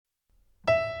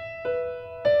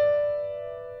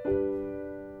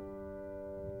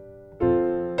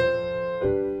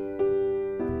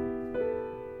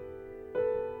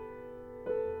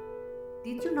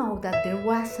that there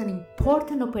was an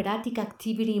important operatic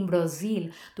activity in Brazil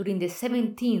during the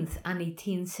 17th and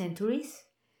 18th centuries?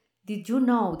 Did you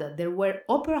know that there were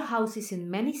opera houses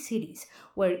in many cities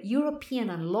where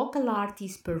European and local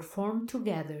artists performed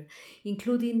together,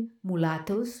 including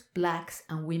mulattoes, blacks,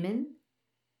 and women?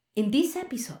 In this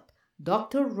episode,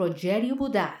 Dr. Rogério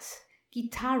Budaz,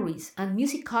 guitarist and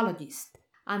musicologist,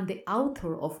 and the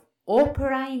author of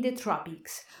Opera in the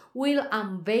Tropics, will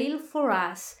unveil for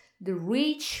us the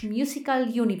rich musical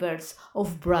universe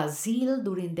of Brazil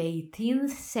during the 18th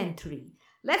century.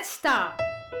 Let's start!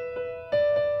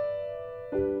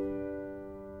 My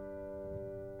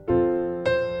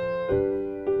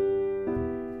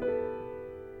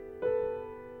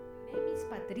name is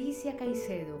Patricia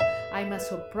Caicedo. I'm a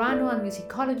soprano and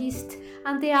musicologist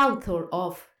and the author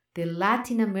of the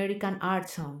Latin American art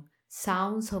song,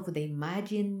 Sounds of the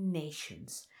Imagined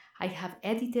Nations. I have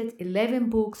edited 11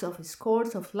 books of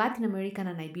scores of Latin American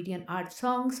and Iberian art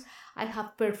songs. I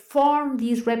have performed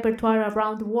this repertoire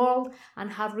around the world and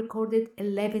have recorded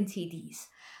 11 CDs.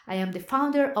 I am the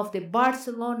founder of the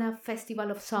Barcelona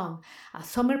Festival of Song, a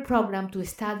summer program to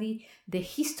study the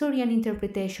history and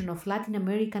interpretation of Latin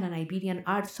American and Iberian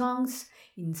art songs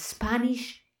in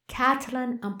Spanish,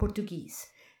 Catalan, and Portuguese.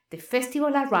 The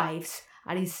festival arrives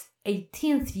at its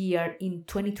 18th year in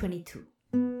 2022.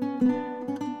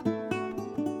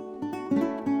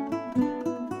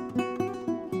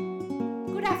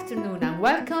 Good afternoon and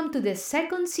welcome to the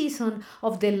second season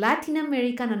of the Latin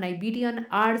American and Iberian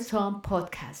Art Song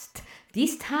podcast,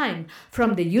 this time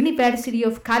from the University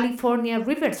of California,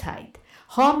 Riverside,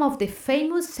 home of the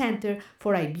famous Center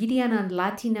for Iberian and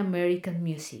Latin American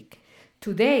Music.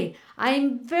 Today, I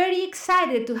am very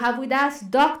excited to have with us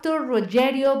Dr.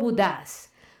 Rogério Budaz.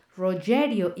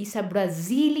 Rogério is a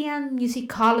Brazilian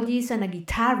musicologist and a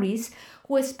guitarist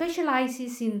who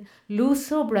specializes in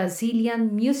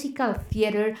Luso-Brazilian musical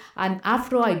theater and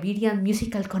Afro-Iberian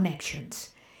musical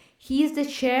connections. He is the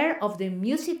chair of the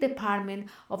music department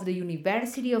of the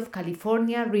University of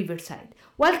California, Riverside.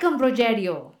 Welcome,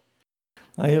 Rogério.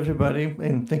 Hi, everybody,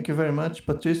 and thank you very much,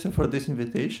 Patricia, for this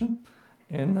invitation.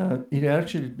 And it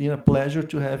actually been a pleasure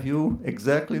to have you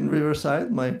exactly in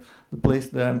Riverside, the place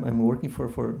that I'm working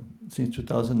for since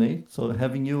 2008. So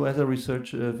having you as a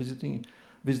research visiting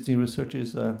research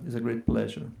is a great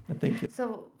pleasure. And thank you.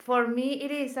 So for me,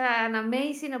 it is an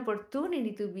amazing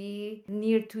opportunity to be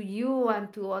near to you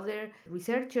and to other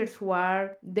researchers who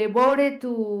are devoted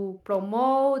to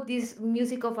promote this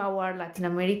music of our Latin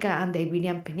America and the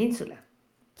Iberian Peninsula.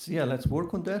 So yeah, let's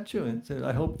work on that too. And so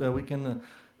I hope that we can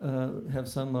have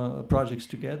some projects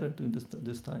together during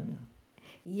this time.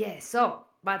 Yeah. Yes,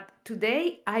 but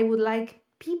today I would like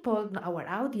people, our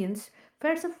audience,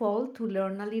 first of all, to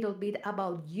learn a little bit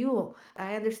about you.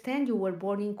 I understand you were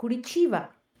born in Curitiba.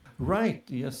 Right,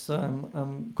 yes,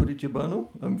 I'm Curitibano.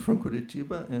 I'm from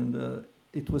Curitiba, and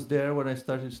it was there when I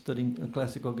started studying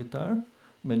classical guitar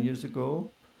many years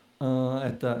ago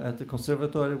at the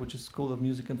Conservatório, which is School of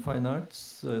Music and Fine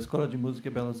Arts, Escola de Música e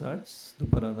Belas Artes do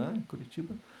Paraná, in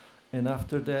Curitiba. And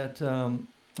after that,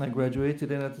 I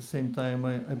graduated, and at the same time,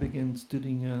 I began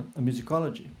studying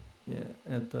musicology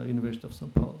at the University of São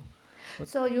Paulo.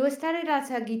 So you started as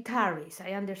a guitarist,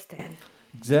 I understand.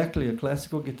 Exactly, a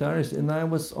classical guitarist, and I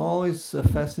was always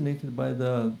fascinated by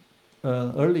the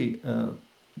early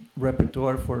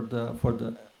repertoire for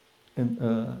the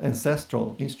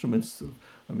ancestral instruments.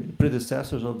 I mean,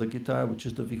 predecessors of the guitar, which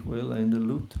is the vihuela and the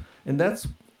lute, and that's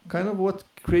kind of what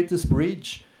created this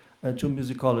bridge to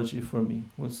musicology for me.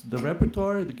 Was the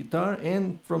repertoire, the guitar,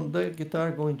 and from the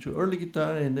guitar going to early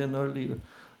guitar and then early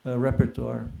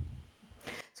repertoire.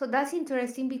 So that's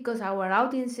interesting because our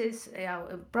audiences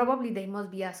probably they must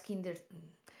be asking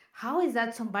how is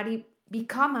that somebody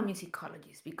become a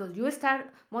musicologist? Because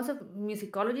most of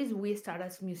musicologists, we start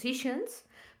as musicians,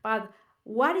 but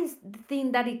what is the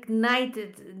thing that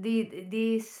ignited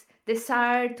this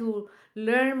desire to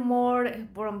learn more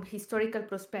from historical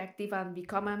perspective and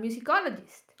become a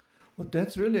musicologist? Well,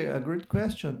 that's really a great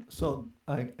question. So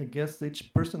I guess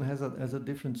each person has a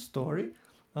different story.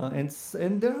 And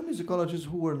there are musicologists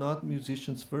who were not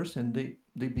musicians first, and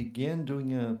they began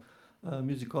doing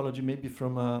musicology maybe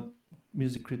from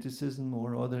music criticism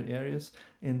or other areas,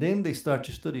 and then they start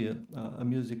to study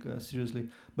music seriously.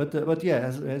 But yeah,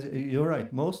 as you're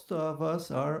right, most of us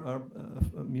are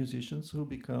musicians who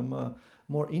become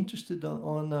more interested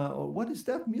on what is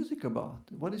that music about?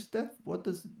 What is that? What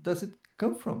does it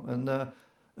come from? And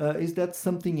is that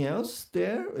something else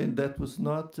there, and that was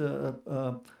not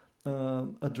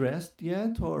addressed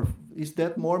yet, or is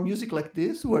that more music like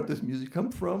this? Where does music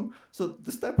come from? So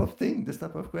this type of thing, this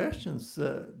type of questions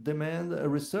demand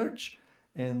research,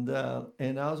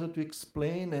 and also to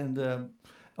explain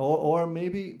or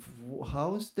maybe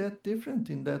how is that different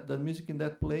in that the music in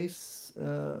that place,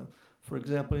 for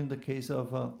example, in the case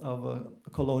of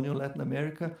colonial Latin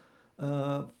America,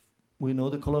 uh, we know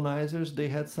the colonizers, they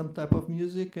had some type of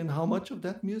music, and how much of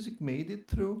that music made it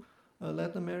through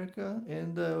Latin America,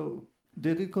 and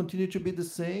did it continue to be the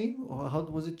same, or how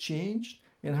was it changed?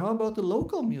 And how about the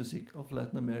local music of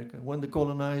Latin America when the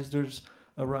colonizers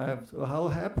arrived? How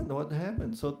happened? What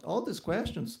happened? So all these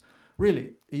questions,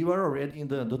 really, you are already in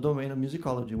the domain of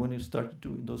musicology when you start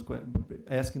doing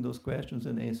asking those questions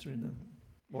and answering them,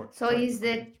 or So trying is to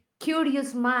the answer.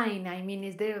 curious mind, I mean,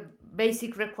 is the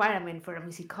basic requirement for a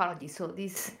musicology. So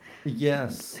this,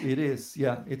 Yes, it is.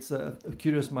 Yeah, it's a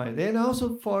curious mind, and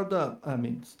also for the, I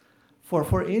mean, for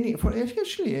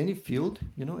actually any field,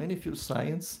 any field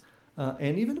science,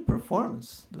 and even the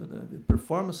performance, the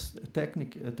performance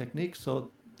technique.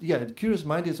 So yeah, the curious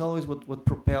mind is always what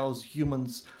propels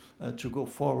humans to go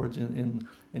forward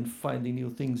in finding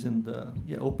new things and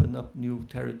open up new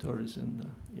territories and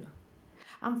yeah.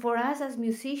 and for us as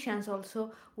musicians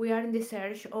also, we are in the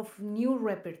search of new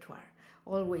repertoire.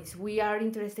 Always, we are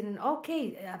interested in.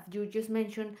 Okay, you just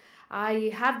mentioned,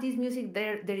 I have this music.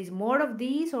 There is more of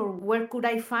this, or where could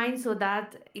I find so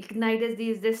that ignites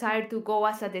this desire to go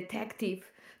as a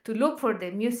detective to look for the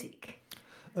music.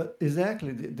 Exactly,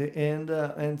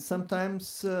 and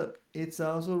sometimes it's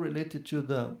also related to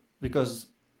the because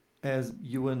as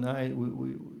you and I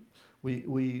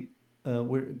we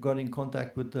got in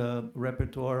contact with the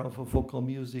repertoire of vocal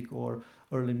music or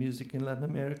early music in Latin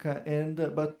America, and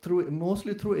but through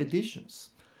mostly through editions,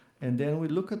 and then we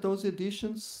look at those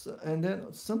editions, and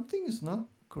then something is not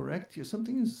correct here.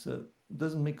 Something is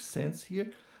doesn't make sense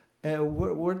here.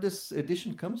 Where this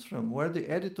edition comes from, where the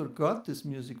editor got this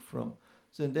music from.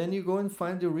 So then you go and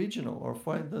find the original, or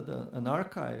find an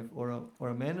archive, or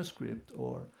a manuscript,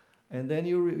 and then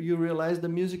you realize the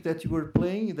music that you were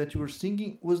playing, that you were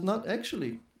singing, was not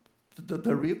actually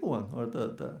the real one, or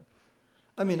the.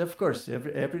 I mean, of course,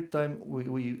 every time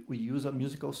we use a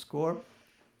musical score,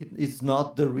 it's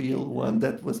not the real one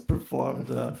that was performed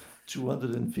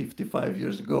 255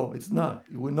 years ago. It's not.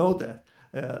 We know that.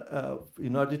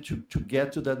 In order to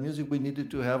get to that music, we needed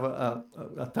to have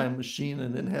a time machine,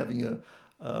 and then having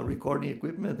a recording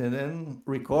equipment, and then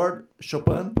record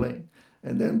Chopin playing,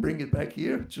 and then bring it back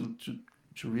here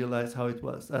to realize how it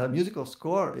was. A musical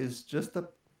score is just a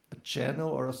channel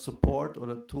or a support or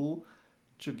a tool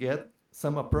to get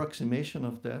some approximation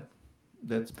of that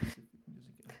specific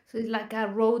music. So it's like a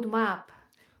roadmap.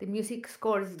 The music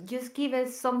scores just give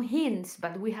us some hints,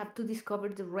 but we have to discover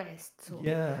the rest. So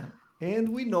Yeah, and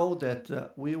we know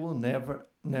that we will never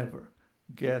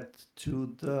get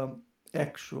to the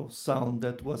actual sound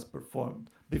that was performed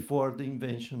before the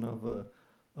invention of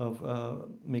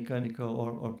mechanical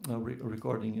or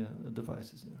recording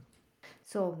devices. Yeah.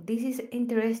 So this is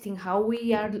interesting how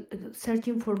we are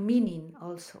searching for meaning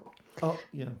also. Oh,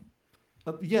 yeah.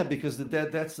 Yeah, because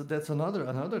that's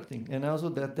another thing, and also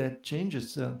that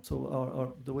changes. So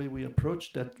our the way we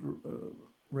approach that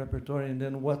repertoire, and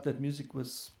then what that music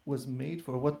was made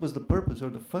for, what was the purpose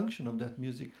or the function of that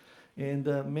music, and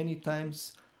many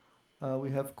times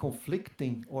we have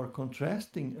conflicting or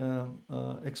contrasting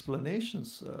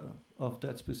explanations of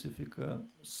that specific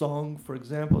song, for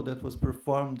example, that was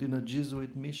performed in a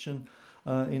Jesuit mission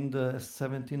in the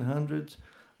 1700s.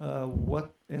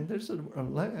 What and there's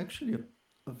actually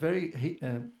a very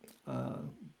uh,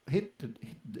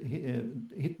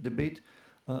 hit debate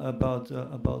about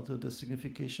the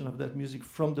signification of that music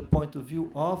from the point of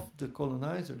view of the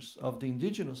colonizers, of the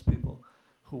indigenous people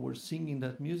who were singing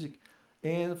that music,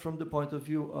 and from the point of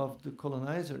view of the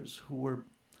colonizers who were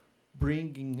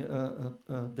bringing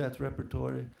that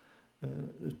repertoire uh,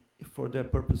 for the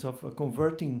purpose of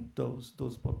converting those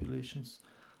populations.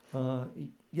 Uh,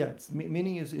 yeah,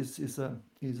 meaning is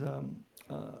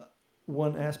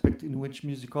one aspect in which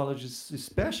musicologists,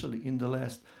 especially in the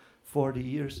last 40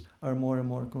 years, are more and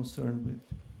more concerned with.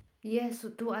 Yes, so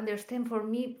to understand for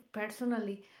me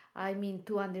personally, I mean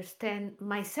to understand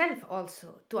myself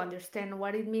also, to understand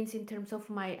what it means in terms of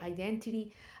my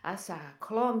identity as a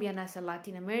Colombian, as a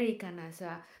Latin American, as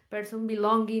a person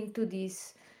belonging to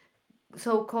this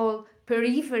so-called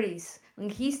peripheries in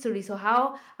history. So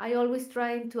how I always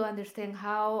trying to understand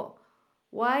how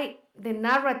why the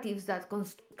narratives that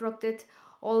constructed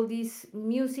all this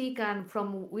music and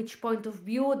from which point of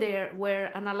view they were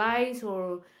analyzed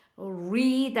or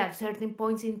read at certain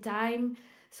points in time.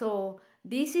 So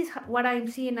this is what I'm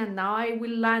seeing, and now I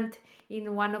will land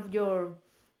in one of your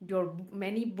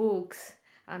many books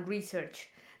and research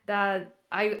that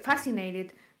I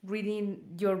fascinated reading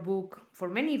your book for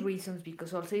many reasons,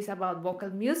 because also it's about vocal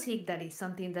music, that is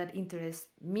something that interests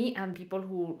me and people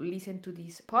who listen to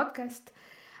this podcast.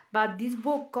 But this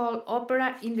book called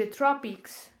Opera in the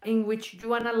Tropics, in which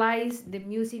you analyze the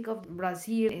music of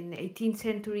Brazil in the 18th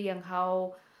century and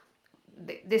how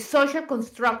the social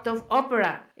construct of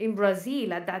opera in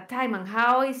Brazil at that time, and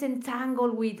how it's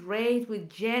entangled with race, with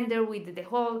gender, with the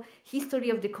whole history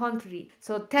of the country.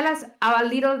 So tell us a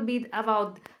little bit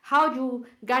about how you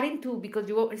got into, because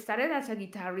you started as a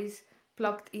guitarist,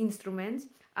 plucked instruments,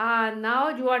 and now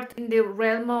you are in the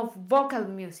realm of vocal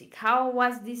music. How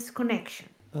was this connection?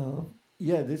 Uh,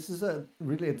 yeah, this is a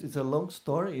really it's a long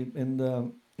story,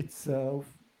 and it's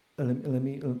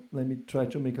let me try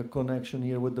to make a connection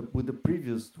here with the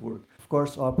previous work. Of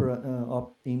course, opera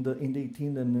in the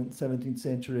 18th and 17th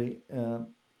century,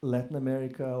 Latin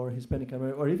America or Hispanic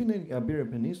America or even in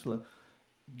Iberian Peninsula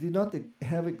did not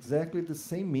have exactly the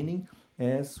same meaning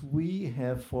as we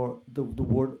have for the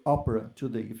word opera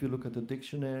today. If you look at the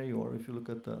dictionary or if you look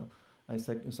at the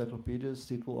encyclopedias,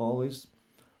 it will always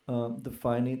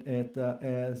define it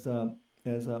as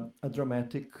a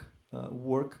dramatic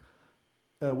work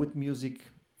with music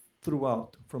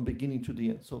throughout, from beginning to the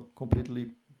end. So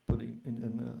completely putting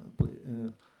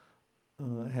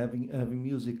having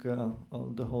music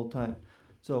the whole time.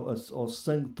 So or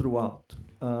sung throughout.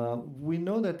 We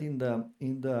know that in the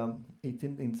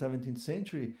 18th and 17th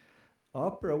century,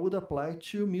 opera would apply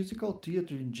to musical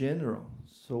theater in general.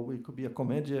 So it could be a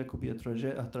commedia, it could be a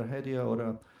tragedia,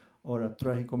 or a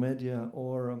tragicomedia,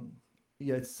 or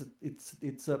yeah,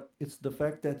 it's the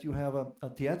fact that you have a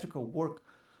theatrical work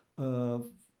uh,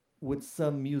 with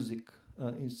some music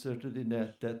inserted in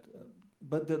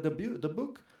but the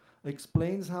book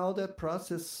explains how that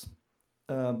process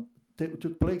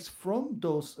took place from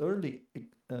those early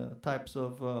types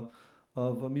of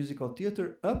musical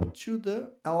theater up to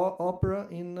the our opera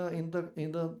in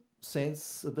the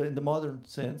sense in the modern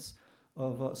sense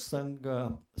of sung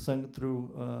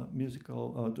through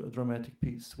musical dramatic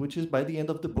piece, which is by the end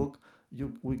of the book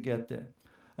we get there.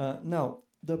 Now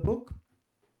the book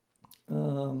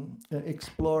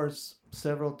explores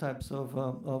several types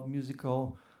of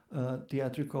musical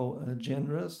theatrical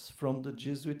genres, from the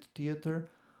Jesuit theater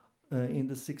in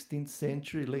the 16th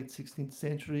century, late 16th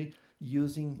century,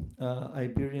 using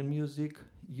Iberian music,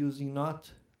 using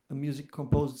not a music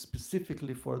composed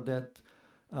specifically for that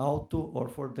alto or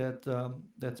for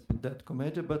that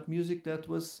commedia, but music that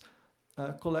was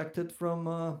collected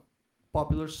from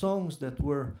popular songs that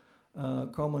were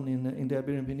common in the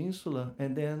Iberian Peninsula,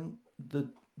 and then the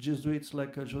Jesuits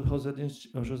like José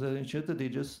de Anchieta, they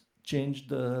just changed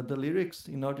the lyrics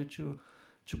in order to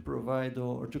provide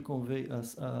or to convey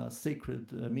a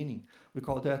sacred meaning. We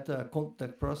call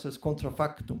that process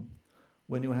contrafactum,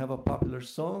 when you have a popular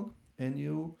song and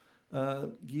you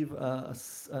give a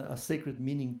sacred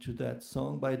meaning to that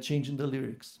song by changing the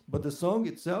lyrics. But the song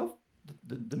itself,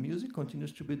 the music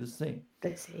continues to be the same.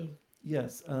 The same.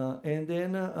 Yes, and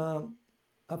then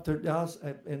after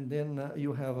that, and then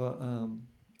you have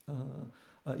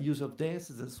use of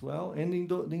dances as well. And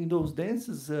in those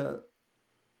dances, a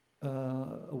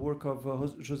work of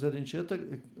José de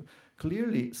Anchieta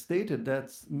clearly stated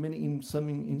that in some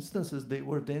instances they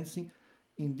were dancing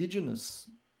indigenous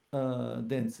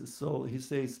dances. So he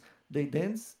says they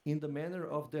dance in the manner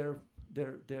of their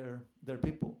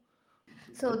people.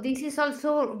 So this is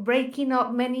also breaking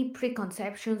up many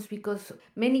preconceptions, because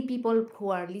many people who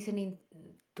are listening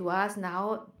to us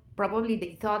now, probably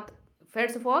they thought,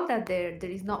 first of all, that there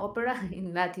is no opera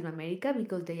in Latin America,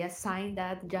 because they assign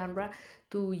that genre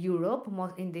to Europe,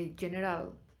 most in the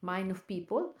general mind of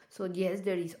people. So yes,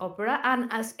 there is opera, and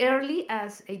as early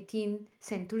as 18th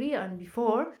century and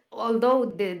before, although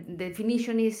the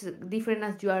definition is different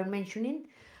as you are mentioning,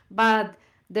 but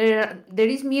there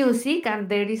is music, and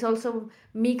there is also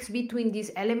mix between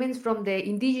these elements from the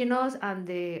indigenous and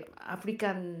the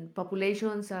African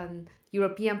populations and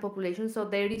European populations. So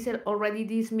there is already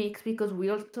this mix, because we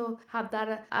also have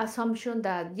that assumption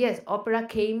that yes, opera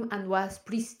came and was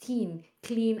pristine,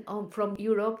 clean from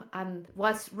Europe, and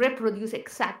was reproduced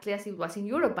exactly as it was in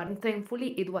Europe. And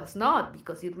thankfully it was not,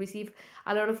 because it received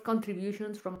a lot of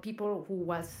contributions from people who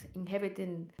was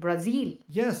inhabiting Brazil.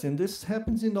 Yes, and this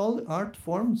happens in all art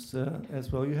forms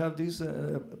as well. You have these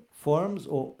forms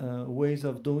or ways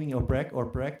of doing or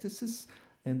practices,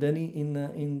 and then in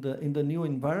the new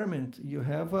environment, you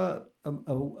have a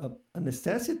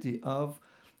necessity of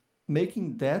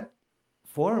making that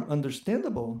form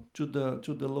understandable to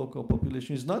the local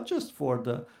population. It's not just for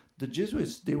the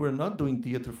Jesuits. They were not doing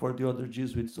theater for the other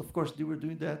Jesuits. Of course, they were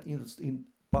doing that in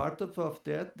part of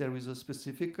that. There is a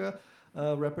specific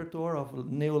repertoire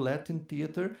of Neo-Latin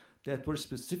theater that were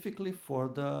specifically for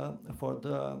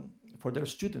their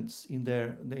students in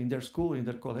their school, in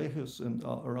their colegios, and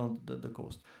around the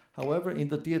coast. However, in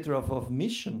the theater of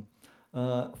mission,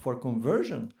 for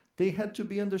conversion, they had to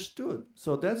be understood.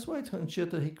 So that's why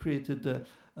Anchieta he created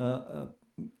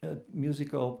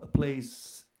musical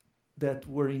plays that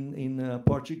were in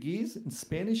Portuguese, in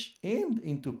Spanish, and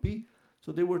in Tupi.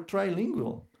 So they were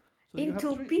trilingual. So you In have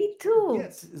three. Tupi too.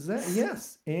 Yes,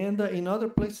 yes. And in other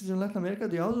places in Latin America,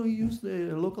 they also use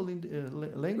the local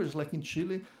language, like in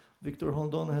Chile. Victor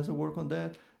Rondon has a work on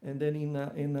that, and then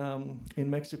in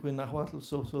Mexico in Nahuatl.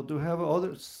 So to have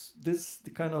others, this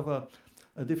kind of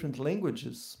different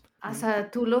languages. As a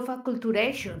tool of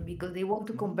acculturation because they want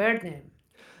to convert them.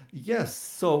 Yes.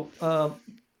 So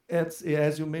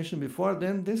as you mentioned before,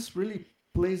 then this really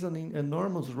plays an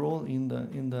enormous role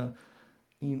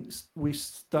we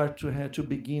start to have to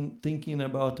begin thinking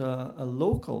about a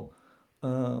local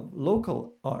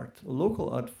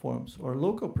art forms or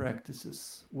local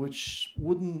practices, which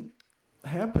wouldn't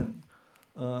happen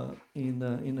in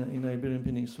the Iberian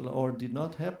Peninsula, or did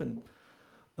not happen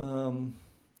um,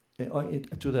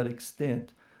 to that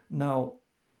extent. Now,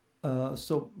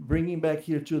 so bringing back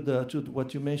here to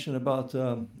what you mentioned about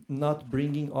not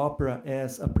bringing opera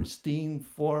as a pristine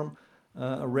form,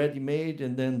 ready-made,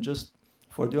 and then just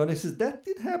for the audiences, that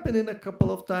did happen in a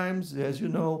couple of times, as you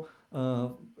know,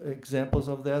 examples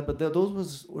of that, but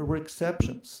were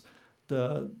exceptions.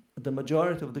 The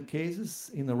majority of the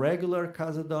cases in the regular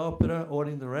Casa da Opera or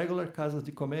in the regular Casas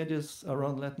de Comedias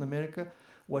around Latin America,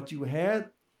 what you had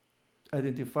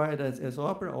identified as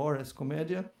opera or as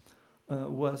comedia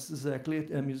was exactly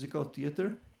a musical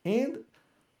theater. And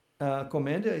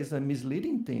comedia is a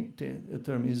misleading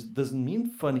term. It doesn't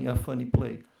mean a funny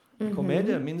play.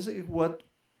 Comedia means a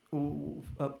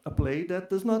play that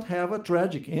does not have a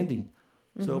tragic ending.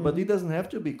 So, but it doesn't have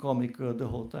to be comic the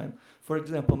whole time. For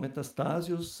example,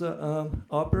 Metastasio's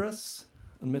operas,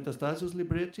 Metastasio's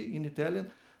libretti in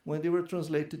Italian, when they were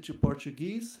translated to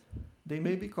Portuguese, they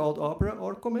may be called opera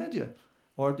or comedia.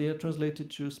 Or they are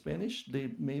translated to Spanish,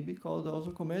 they may be called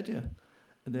also comedia.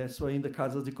 And that's why in the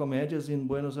Casas de Comedias in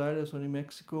Buenos Aires or in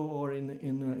Mexico or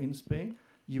in Spain,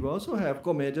 you also have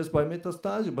comedias by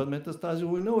Metastasio, but Metastasio,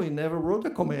 we know he never wrote a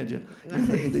comedia in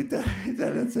the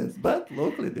Italian sense, but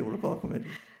locally they were called comedias.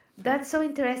 That's so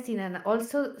interesting, and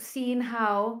also seeing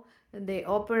how the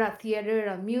opera, theater,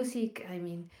 and music, I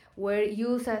mean, were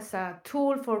used as a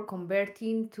tool for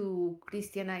converting to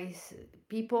Christianized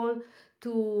people,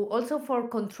 to also for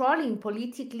controlling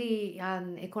politically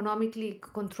and economically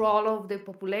control of the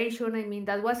population. I mean,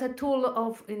 that was a tool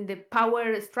of in the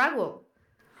power struggle.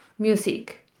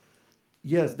 Music.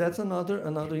 Yes, that's another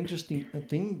interesting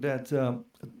thing that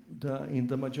in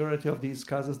the majority of these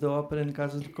casas de opera and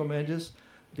casas de comedias,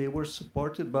 they were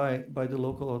supported by the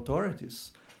local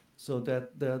authorities, so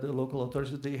that the local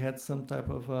authorities they had some type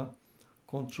of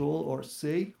control or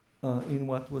say in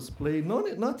what was played. Not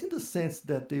in the sense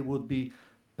that they would be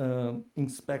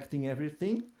inspecting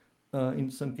everything.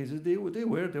 In some cases, they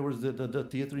were. There was the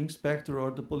theater inspector or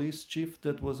the police chief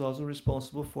that was also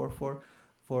responsible for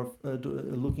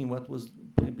looking what was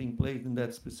being played in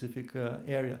that specific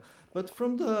area. But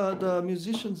from the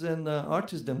musicians and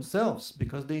artists themselves,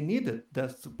 because they needed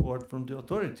that support from the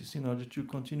authorities in order to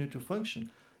continue to function.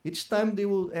 Each time they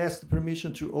will ask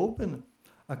permission to open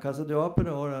a Casa de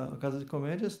Opera or a Casa de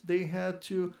Comedias, they had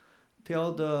to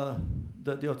tell the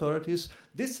authorities,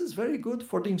 this is very good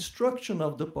for the instruction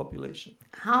of the population.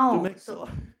 To How? make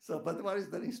but what is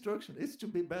that instruction? It's to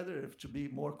be better, to be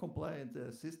more compliant,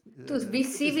 To be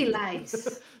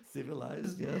civilized.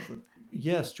 civilized. Yes,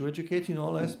 yes, to educate in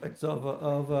all aspects of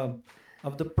the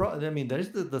I mean, there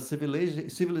is the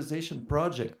civilization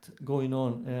project going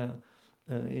on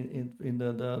in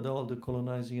all the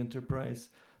colonizing enterprise,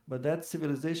 but that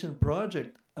civilization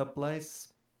project applies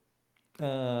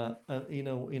in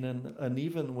an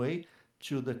uneven way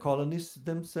to the colonists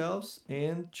themselves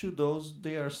and to those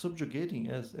they are subjugating,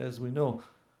 as we know.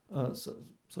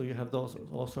 So you have those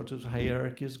all sorts of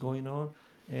hierarchies going on,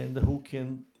 and who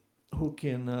can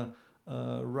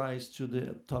rise to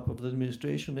the top of the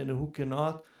administration and who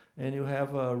cannot, and you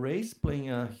have race playing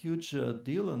a huge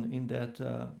deal in that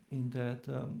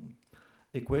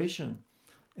equation.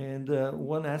 And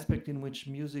one aspect in which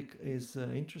music is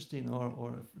interesting,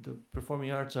 or the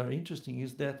performing arts are interesting,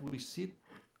 is that we see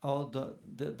all the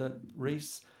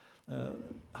race,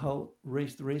 how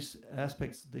race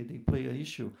aspects they play an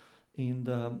issue in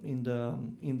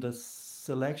the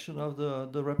selection of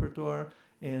the repertoire,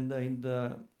 and in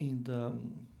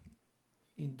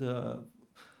the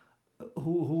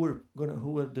who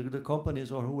were the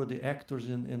companies or who were the actors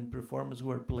and performers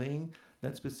who are playing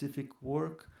that specific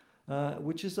work,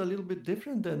 which is a little bit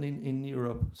different than in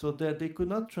Europe. So that they could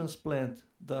not transplant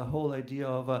the whole idea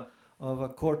of a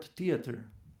court theater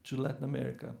to Latin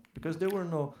America because there were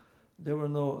no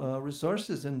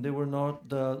resources, and there were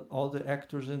not all the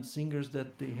actors and singers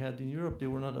that they had in Europe. They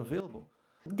were not available.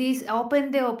 This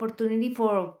opened the opportunity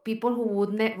for people who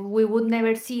we would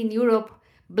never see in Europe,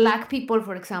 black people,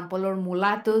 for example, or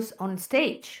mulattoes on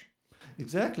stage.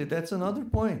 Exactly, that's another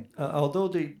point.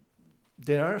 Although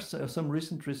there are some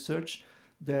recent research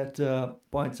that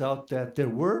points out that there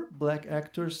were black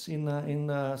actors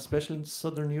especially in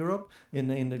Southern Europe,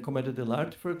 in the Commedia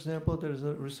dell'arte, for example. There's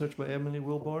a research by Emily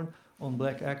Wilborn on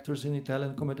black actors in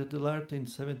Italian Commedia dell'arte in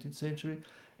 17th century,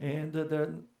 and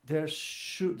there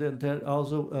are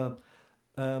also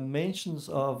mentions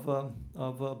of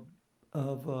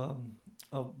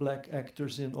black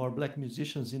actors or black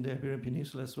musicians in the Iberian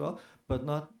Peninsula as well, but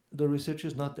not the research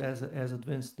is not as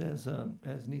advanced as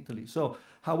in Italy. So,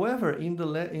 however, in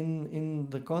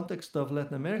the context of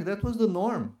Latin America, that was the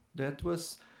norm. That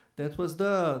was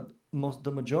the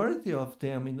majority of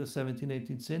them in the 17th,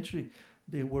 18th century.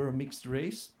 They were a mixed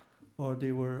race, or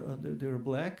they were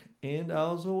black, and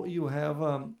also you have.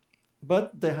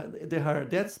 But where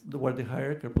the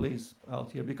hierarchy plays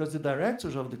out here, because the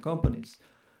directors of the companies,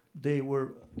 they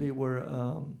were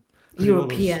criollos,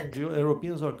 European.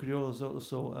 Europeans or criollos,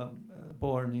 also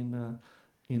born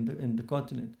in the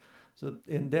continent. So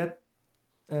in that,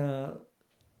 uh,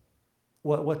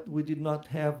 what we did not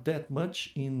have that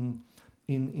much in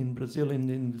Brazil in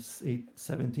the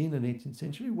 17th and 18th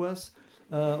century was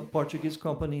Portuguese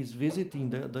companies visiting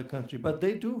the country, but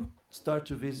they do start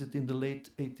to visit in the late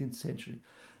 18th century.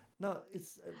 Now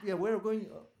it's yeah, we're going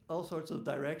all sorts of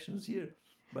directions here,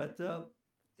 but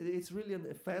it's really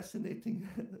a fascinating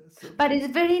But subject.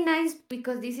 it's very nice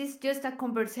because this is just a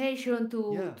conversation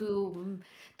Yeah,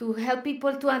 to help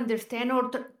people to understand or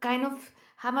to kind of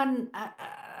have an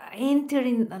enter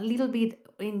in a little bit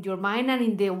in your mind and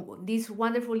in the this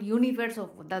wonderful universe of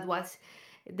that was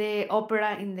the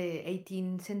opera in the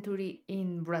 18th century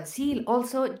in Brazil.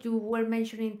 Also, you were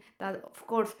mentioning that of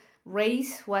course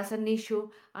race was an issue,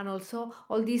 and also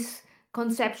all these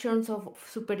conceptions of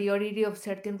superiority of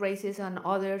certain races and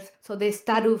others. So the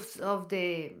status of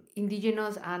the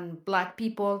indigenous and black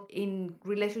people in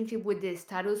relationship with the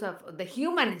status of the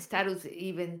human status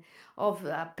even of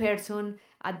a person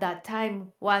at that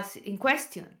time was in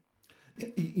question.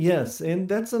 yes, and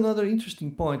that's another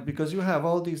interesting point because you have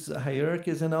all these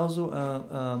hierarchies and also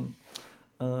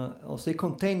I'll say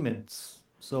containments.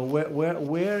 So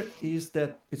where is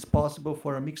that it's possible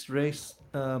for a mixed race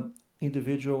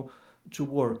individual to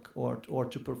work or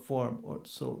to perform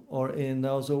and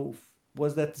also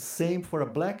was that the same for a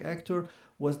black actor?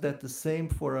 Was that the same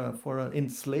for an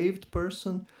enslaved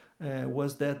person?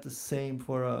 Was that the same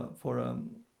for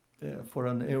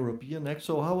an European actor?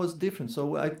 So how was different?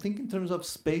 So I think in terms of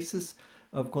spaces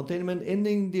of containment and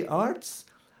in the arts,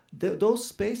 those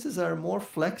spaces are more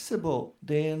flexible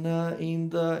than in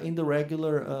the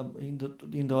regular in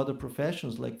the other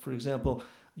professions. Like for example,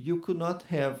 you could not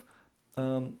have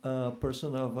a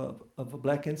person of a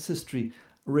black ancestry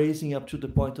raising up to the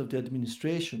point of the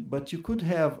administration, but you could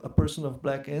have a person of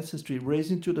black ancestry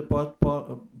raising to the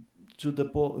to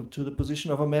the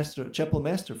position of a master, chapel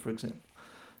master, for example.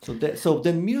 So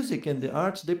the music and the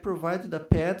arts, they provided a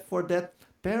path for that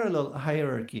parallel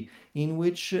hierarchy in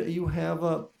which you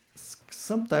have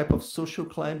some type of social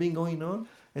climbing going on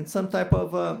and some type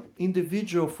of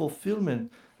individual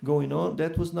fulfillment going on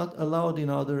that was not allowed in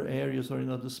other areas or in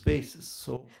other spaces.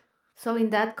 So So in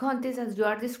that context, as you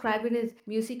are describing it,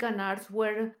 music and arts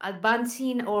were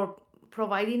advancing or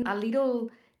providing a little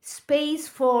space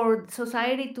for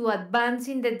society to advance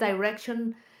in the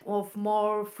direction of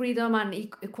more freedom and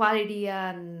equality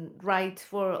and rights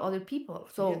for other people.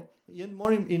 yeah, So yet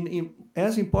more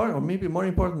as important, or maybe more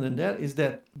important than that, is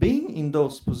that being in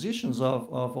those positions of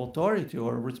authority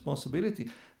or responsibility,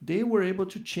 they were able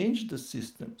to change the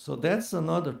system. So that's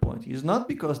another point. It's not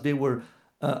because they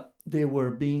were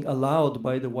being allowed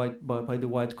by the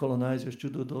white colonizers to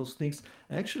do those things.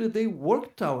 Actually, they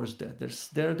worked towards that.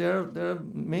 There are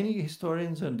many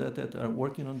historians and that are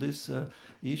working on these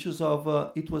issues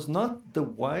of it was not the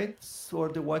whites or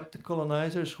the white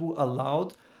colonizers who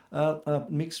allowed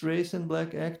mixed race and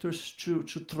black actors to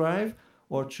thrive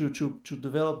or to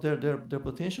develop their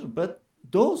potential. But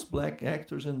those black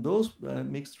actors and those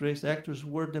mixed race actors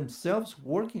were themselves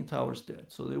working towards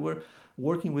that. So they were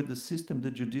working with the system,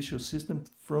 the judicial system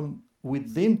from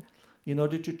within in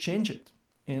order to change it.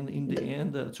 and in the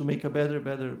end to make a better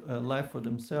life for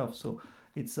themselves. So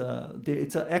it's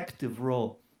an active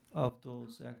role of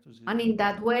those actors. And in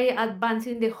that way,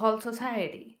 advancing the whole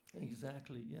society.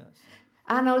 Exactly, yes.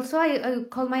 And also, I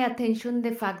call my attention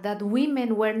the fact that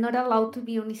women were not allowed to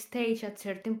be on stage at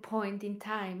certain point in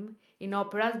time in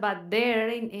operas, but there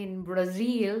in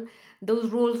Brazil, those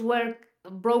rules were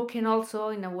broken also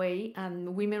in a way,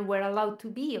 and women were allowed to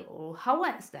be. Or how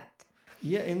was that?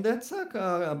 Yeah, and that's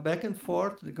a back and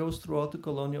forth that goes throughout the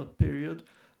colonial period.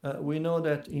 We know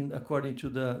that according to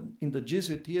the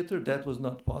Jesuit theater, that was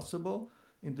not possible.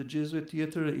 In the Jesuit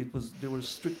theater, there were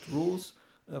strict rules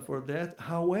for that.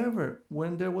 However,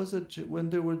 when there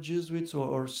were Jesuits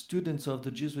or students of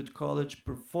the Jesuit college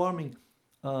performing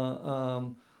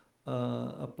um,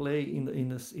 a play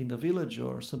in the village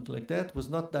or something like that, was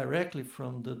not directly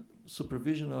from the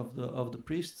supervision of the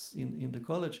priests in the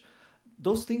college.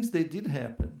 Those things they did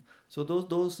happen. So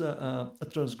those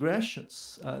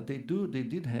transgressions they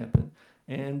did happen,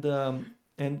 and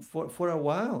for a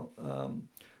while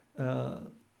uh,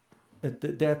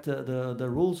 the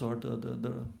rules or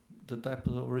the type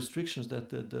of restrictions that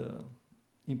the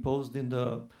imposed in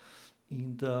the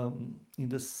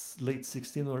late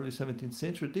 16th or early 17th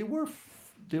century,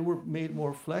 they were made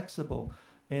more flexible.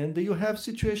 And you have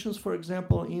situations, for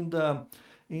example, in the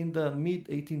mid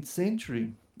 18th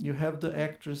century, you have the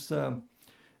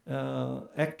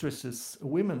actresses,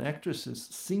 women actresses,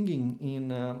 singing in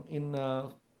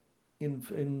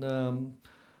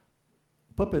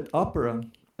puppet opera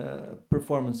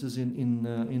performances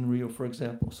in Rio, for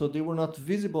example. So they were not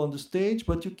visible on the stage,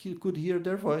 but you could hear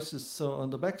their voices on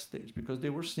the backstage because they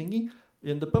were singing,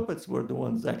 and the puppets were the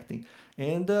ones acting.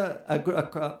 And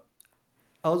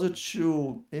also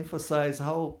to emphasize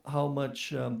how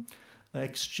much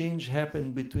exchange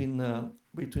happened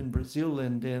between Brazil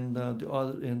and then the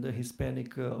other and the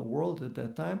Hispanic world at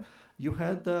that time. You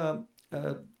had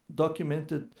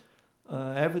documented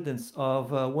evidence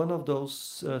of one of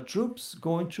those troops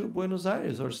going to Buenos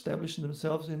Aires or establishing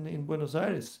themselves in Buenos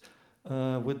Aires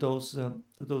with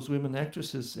those women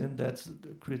actresses, and that's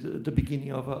the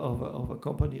beginning of a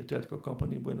company, a theatrical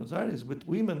company in Buenos Aires with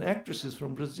women actresses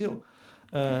from Brazil.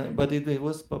 But it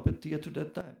was puppet theater at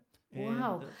that time. And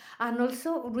Wow. And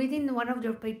also, reading one of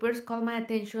your papers called my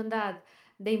attention that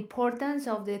the importance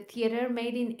of the theater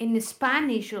made in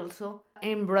Spanish also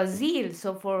in Brazil,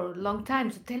 so for a long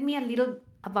time. So tell me a little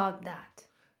about that.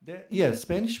 Yes,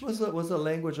 Spanish was a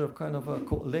language of kind of a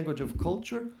language of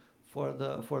culture for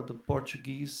the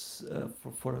Portuguese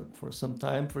for some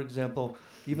time. For example,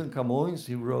 even Camões,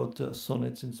 he wrote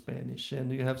sonnets in Spanish,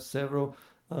 and you have several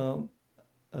um,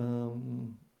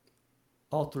 um,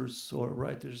 authors or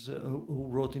writers who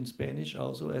wrote in Spanish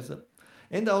also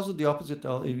and also the opposite,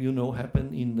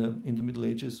 happened in the Middle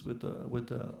Ages with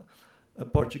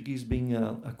Portuguese being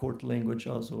a court language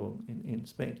also in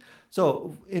Spain.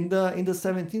 So in the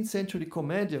 17th century,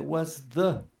 commedia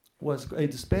the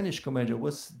Spanish commedia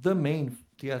was the main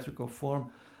theatrical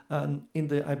form in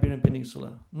the Iberian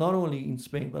Peninsula, not only in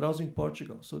Spain but also in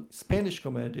Portugal. So Spanish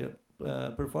commedia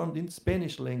performed in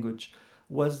Spanish language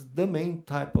was the main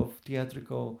type of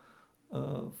theatrical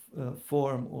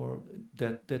form, or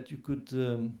that you could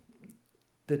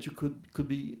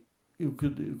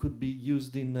be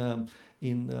used in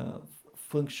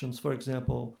functions. For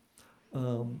example,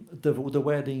 the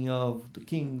wedding of the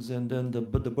kings, and then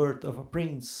the birth of a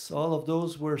prince. All of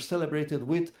those were celebrated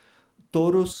with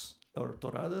toros or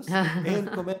toradas and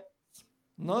comedias.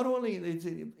 Not only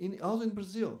also in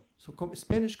Brazil, so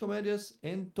Spanish comedias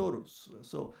and toros.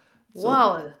 So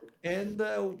Wow. and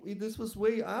this was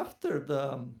way after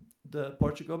the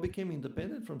Portugal became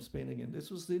independent from Spain again.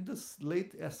 This was in the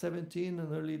late 17th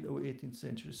and early 18th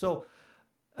century. So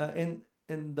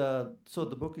so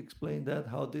the book explained that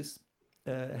how this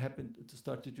happened to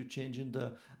started to change in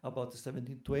the about the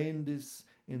 1720s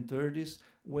and 30s,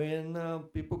 when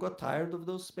people got tired of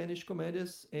those Spanish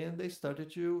comedies, and they started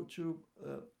to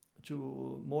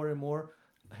more and more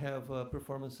have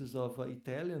performances of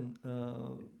Italian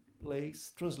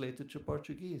plays translated to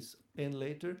Portuguese, and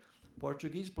later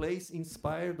Portuguese plays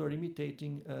inspired or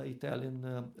imitating Italian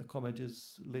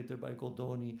comedies later by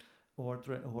Goldoni,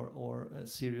 or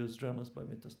serious dramas by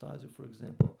Metastasio, for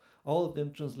example. All of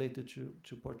them translated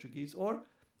to Portuguese, or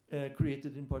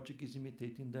created in Portuguese,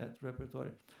 imitating that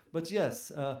repertoire. But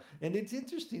yes, and it's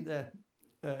interesting that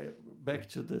back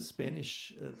to the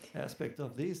Spanish aspect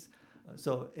of this.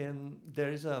 And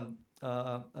there is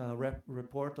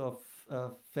report of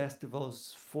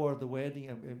festivals for the wedding,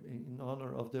 in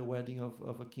honor of the wedding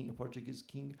of a Portuguese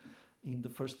king, in the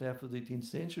first half of the 18th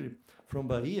century from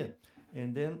Bahia.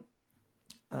 And then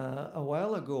a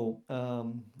while ago,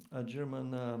 a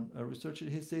German a researcher,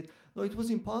 he said, no, it was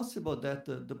impossible that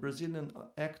the Brazilian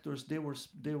actors, they were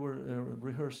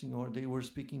rehearsing, or they were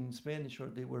speaking in Spanish, or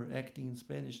they were acting in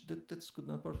Spanish. That's could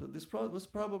not possible. Was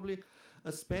probably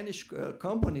a Spanish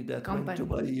company that went to Company.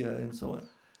 Bahia and so on.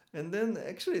 And then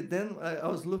actually, then I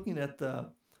was looking at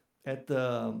a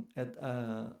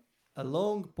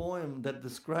long poem that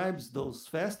describes those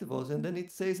festivals, and then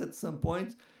it says at some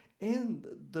point, and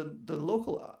the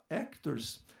local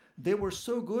actors, they were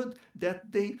so good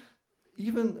that they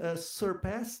even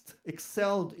surpassed,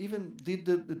 excelled, even did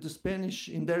the Spanish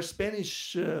in their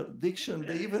Spanish diction.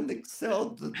 They even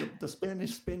excelled the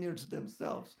Spaniards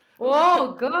themselves.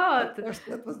 Oh Of God! course,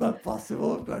 that was not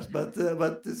possible, of course, but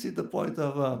to see the point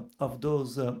of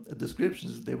those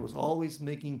descriptions, they was always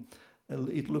making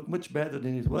it look much better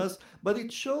than it was. But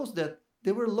it shows that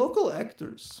they were local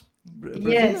actors,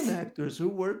 Brazilian Yes. actors who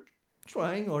were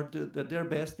trying or their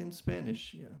best in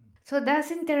Spanish. Yeah. So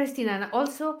that's interesting, and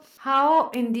also how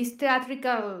in this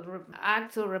theatrical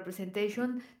acts or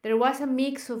representation there was a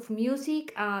mix of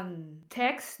music and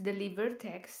text, delivered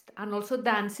text, and also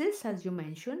dances, as you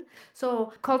mentioned.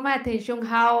 So caught my attention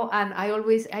how, and I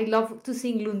love to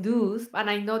sing lundus, and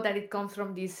I know that it comes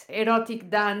from this erotic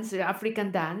dance,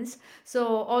 African dance. So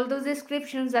all those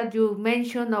descriptions that you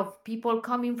mentioned of people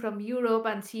coming from Europe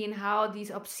and seeing how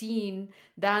this obscene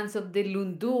dance of the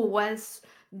lundu was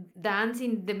dance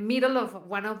in the middle of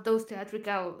one of those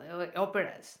theatrical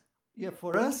operas. Yeah,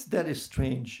 for us that is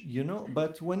strange,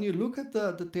 But when you look at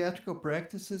the theatrical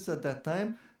practices at that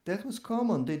time, that was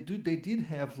common. They did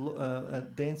have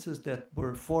dances that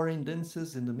were foreign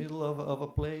dances in the middle of a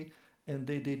play, and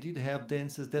they did have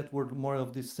dances that were more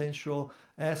of the sensual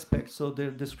aspect. So there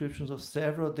are descriptions of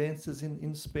several dances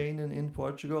in Spain and in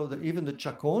Portugal. Even the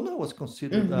chacona was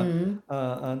considered Mm-hmm.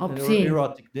 an Obscene.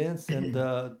 erotic dance, and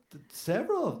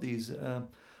several of these. And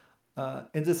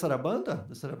the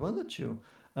Sarabanda too.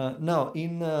 Now,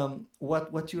 in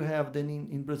what you have then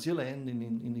in Brazil and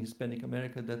in Hispanic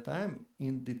America at that time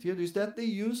in the theater is that they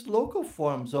use local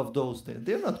forms of those.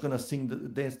 They're not going to sing the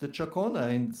dance the chacona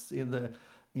in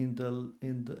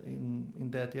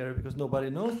that area because nobody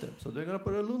knows them. So they're going to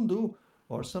put a lundu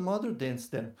or some other dance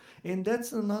there. And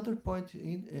that's another point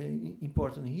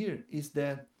important here is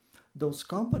that those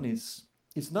companies.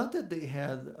 It's not that they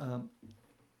had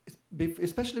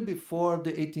especially before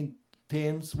the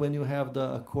 1810s when you have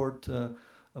the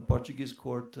a Portuguese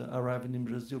court arriving in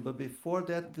Brazil. But before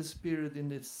that, this period in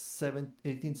the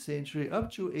 18th century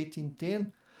up to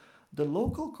 1810, the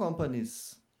local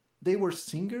companies, they were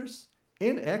singers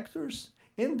and actors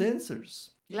and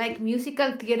dancers. Like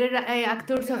musical theater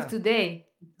actors of Yeah, today.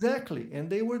 exactly. And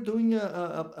they were doing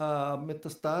a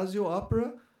Metastasio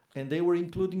opera, and they were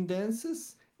including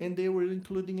dances, and they were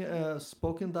including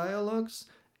spoken dialogues,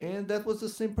 and that was the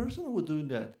same person who was doing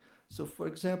that. So, for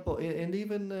example, and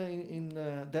even in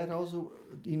that also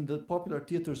in the popular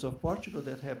theaters of Portugal,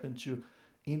 that happened to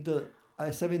in the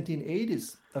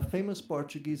 1780s, a famous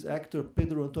Portuguese actor,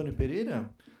 Pedro Antonio Pereira,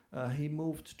 he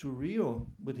moved to Rio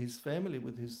with his family,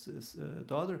 with his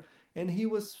daughter, and he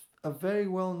was a very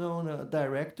well-known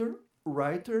director,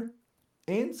 writer,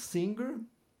 and singer.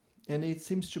 And it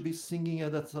seems to be singing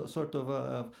at that sort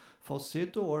of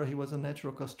falsetto, or he was a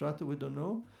natural castrato, we don't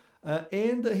know.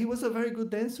 And he was a very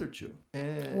good dancer too.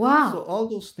 So Wow. all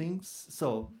those things,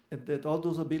 that all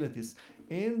those abilities.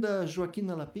 And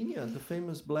Joaquina Lapinha, the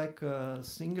famous black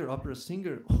singer, opera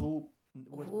singer, who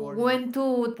was Who born in went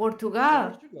to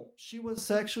Portugal. Portugal. She was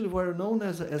actually well known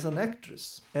as an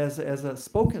actress, as a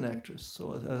spoken actress,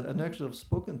 so an actress of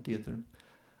spoken theater.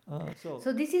 So,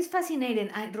 So this is fascinating,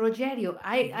 Rogerio.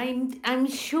 mhm. I'm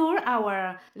sure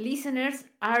our listeners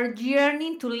are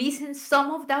yearning to listen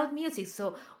some of that music.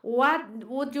 So what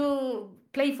would you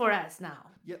play for us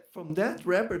now? Yeah, from that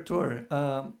repertoire,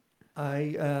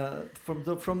 I from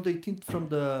the 18th from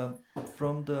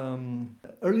the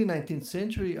early 19th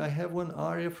century, I have one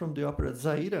aria from the opera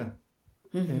Zaira,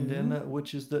 and then Mm-hmm.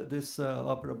 which is this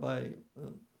opera by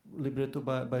libretto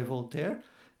by Voltaire,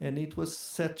 and it was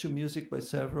set to music by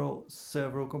several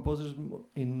composers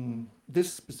in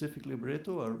this specific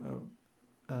libretto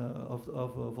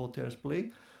of Voltaire's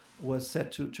play was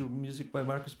set to music by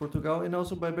Marcos Portugal and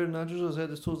also by Bernardo José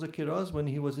de Souza Queiroz when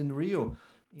he was in Rio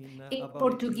in In about 18.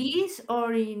 Portuguese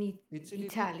or in It's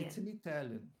Italian? in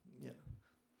Italian, yeah,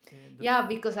 and Yeah,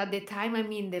 because at the time, I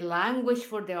mean, the language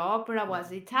for the opera yeah.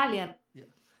 was Italian. Yeah,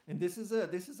 and this is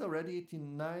already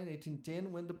 1809,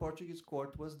 1810 when the Portuguese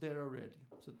court was there already.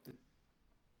 So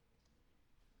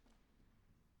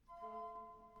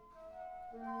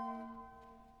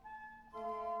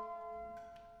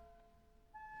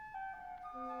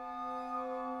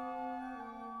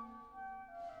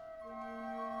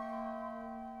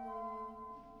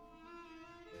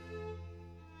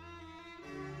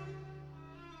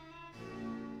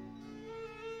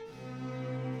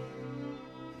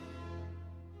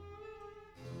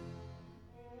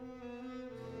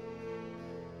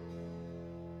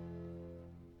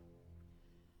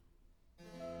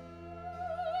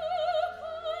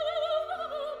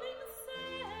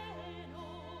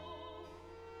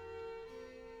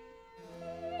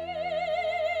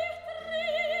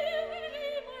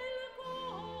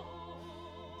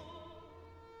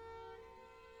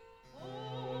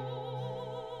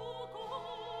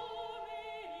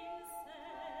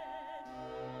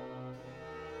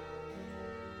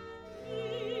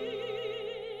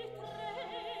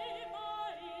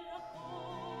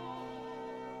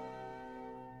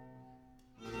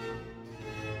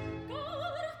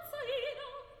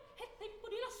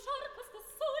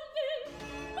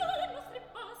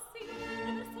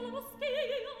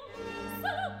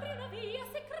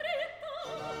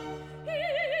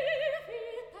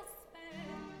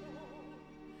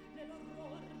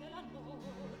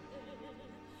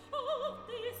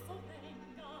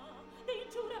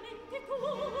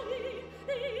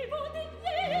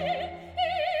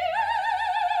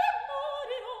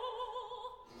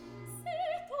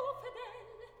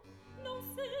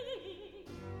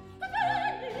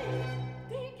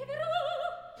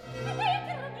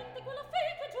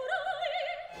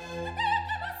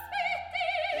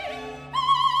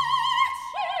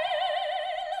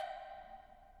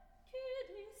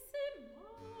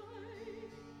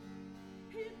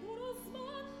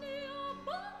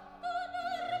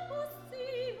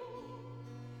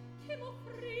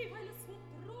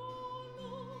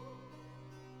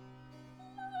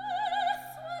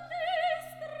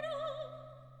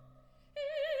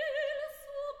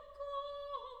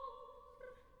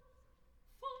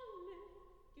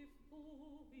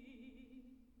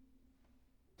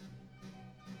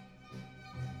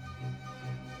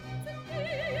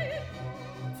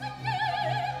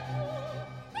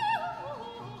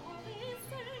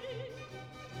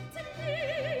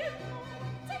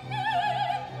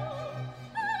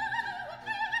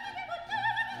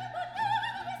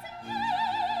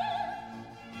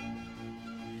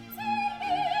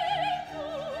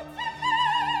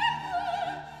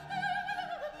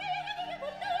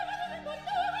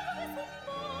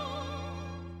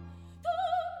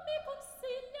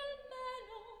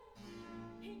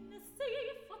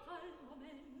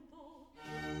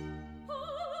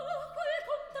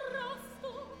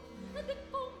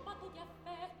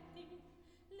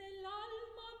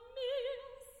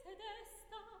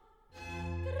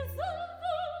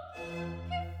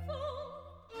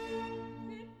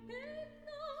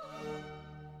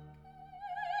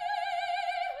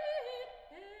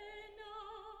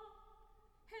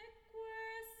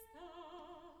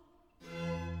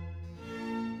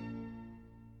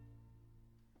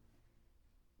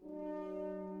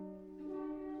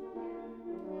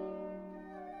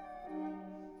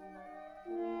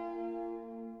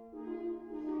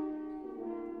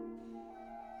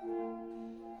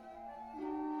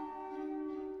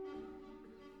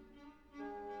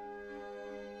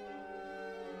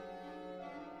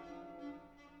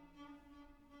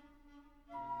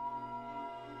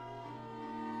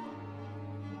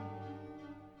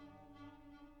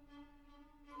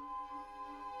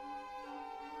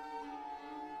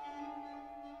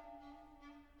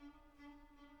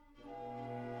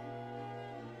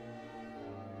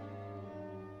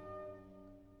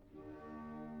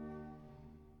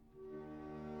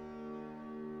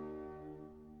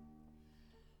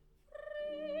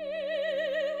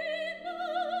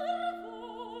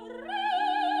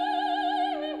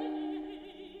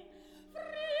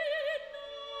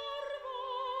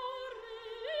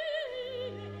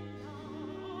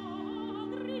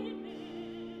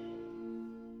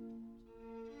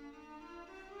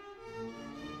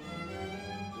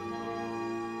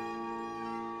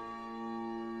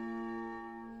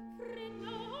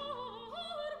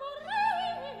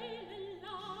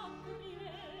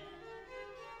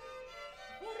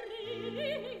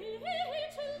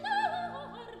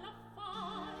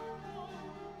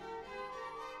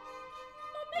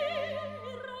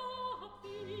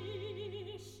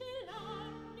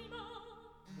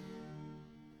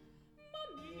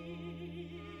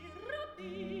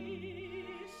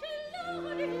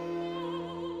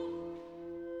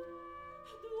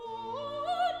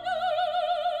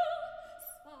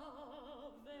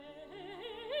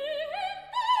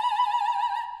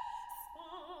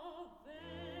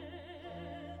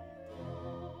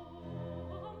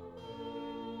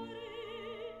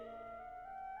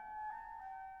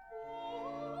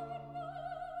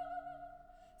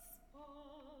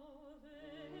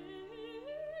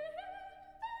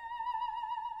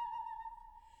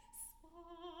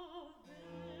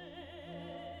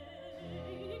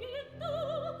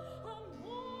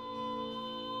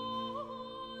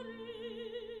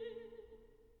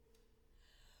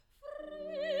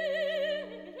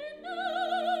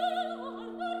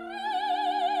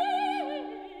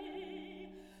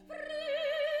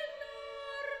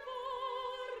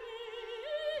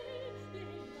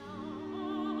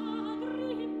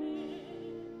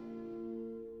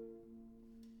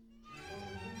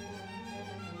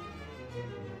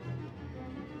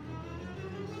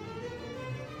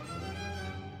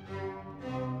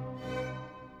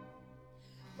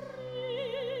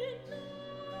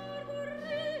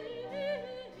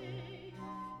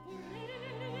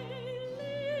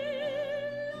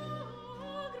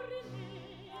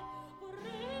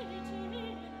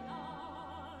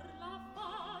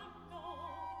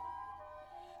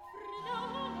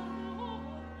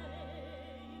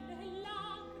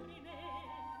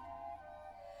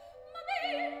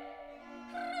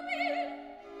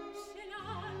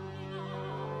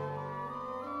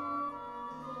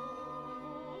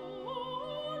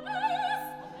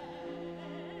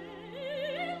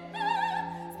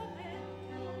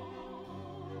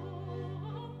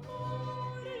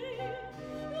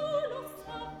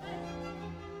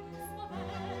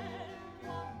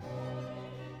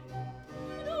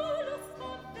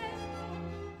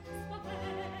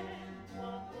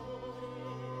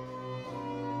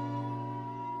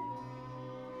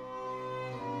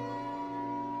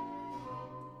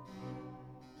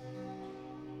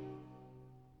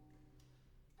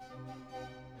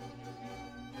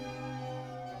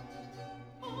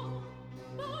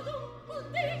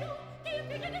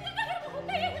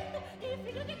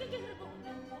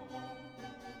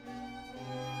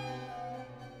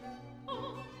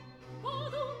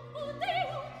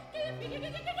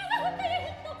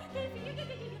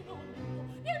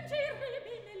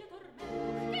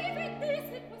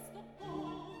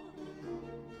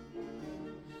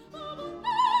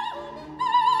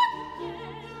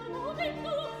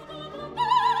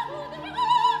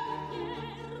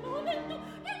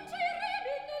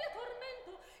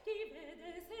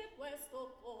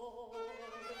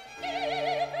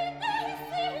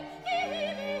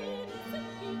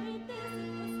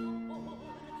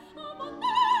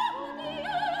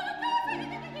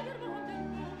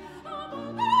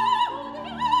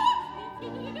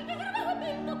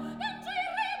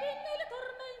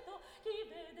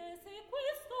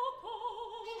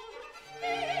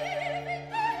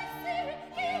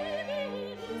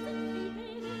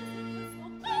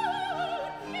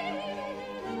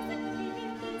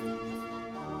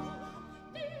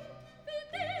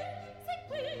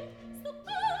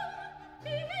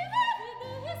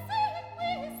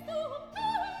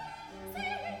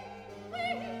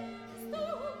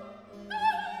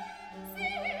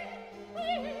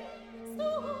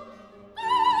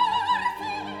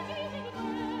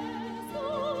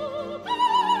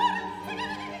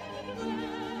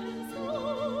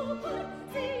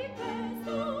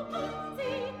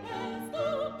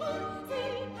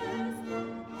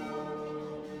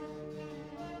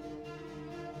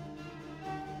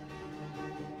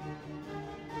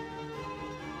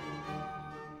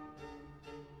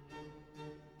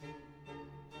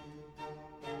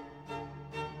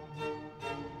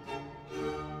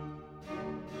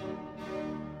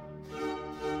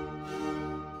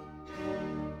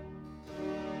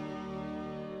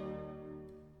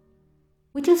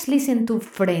We just listened to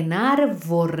Frenar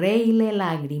Vorrei le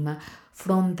lagrima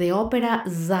from the opera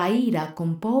Zaira,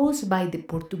 composed by the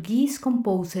Portuguese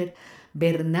composer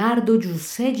Bernardo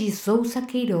José de Sousa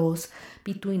Queiroz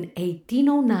between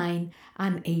 1809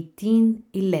 and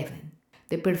 1811.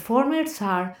 The performers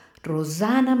are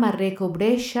Rosana Marreco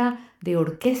Brescia, the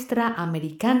Orchestra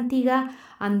Americantiga,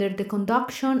 under the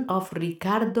conduction of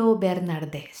Ricardo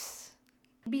Bernardes.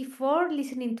 Before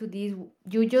listening to this,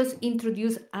 you just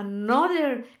introduce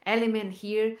another element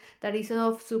here that is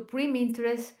of supreme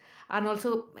interest and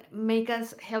also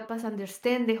help us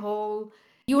understand the whole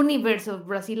universe of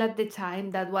Brazil at the time.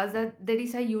 That was that there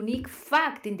is a unique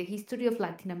fact in the history of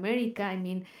Latin America. I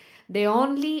mean, the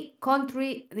only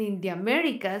country in the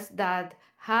Americas that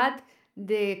had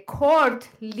the court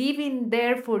living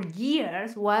there for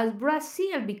years was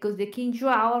Brazil, because the King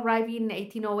João arrived in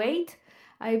 1808,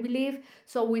 I believe.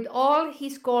 So with all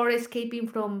his court escaping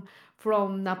from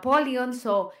Napoleon,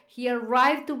 so he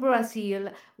arrived to Brazil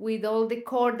with all the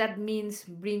court. That means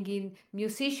bringing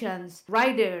musicians,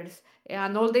 writers,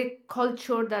 and all the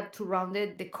culture that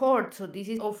surrounded the court. So this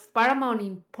is of paramount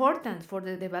importance for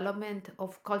the development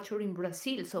of culture in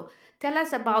Brazil. So tell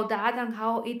us about that and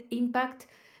how it impacts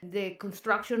the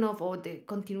construction of or the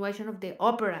continuation of the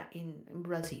opera in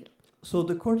Brazil. So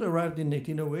the court arrived in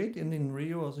 1808, and in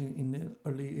Rio was in the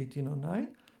early 1809.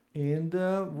 And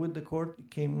with the court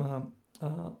came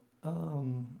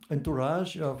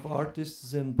entourage of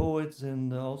artists and poets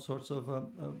and all sorts of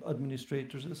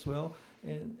administrators as well.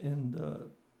 And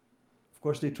of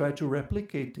course, they tried to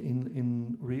replicate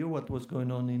in Rio what was going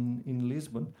on in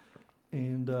Lisbon.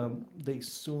 And they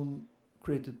soon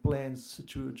created plans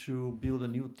to build a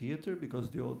new theater, because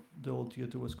the old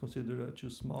theater was considered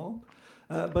too small.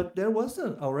 But there was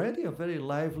already a very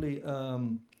lively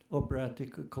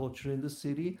operatic culture in the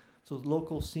city. So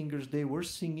local singers, they were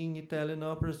singing Italian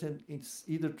operas, and it's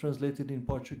either translated in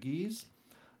Portuguese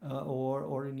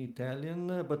or in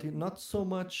Italian, but not so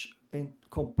much in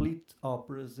complete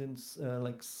operas and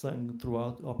like sung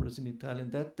throughout operas in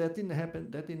Italian. That didn't happen.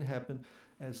 That didn't happen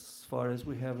as far as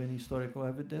we have any historical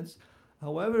evidence.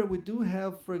 However, we do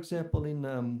have, for example,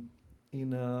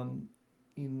 in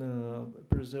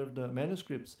preserved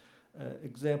manuscripts,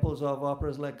 examples of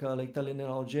operas like L'Italienne in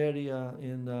Algeria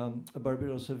in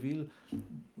Barbero Seville,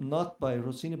 not by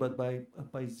Rossini but by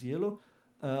Ziello,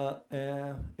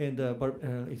 and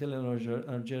Italian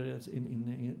Algeria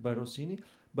by Rossini,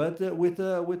 but with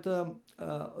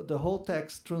the whole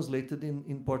text translated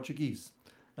in Portuguese.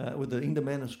 In the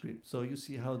manuscript. So you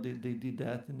see how they did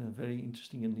that in a very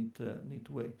interesting and neat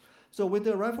way. So with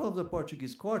the arrival of the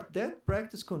Portuguese court, that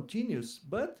practice continues,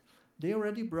 but they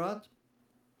already brought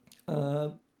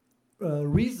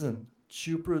reason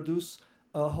to produce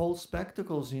whole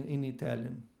spectacles in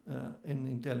Italian, in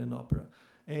Italian opera.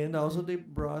 And also they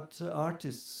brought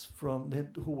artists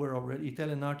who were already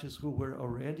Italian artists who were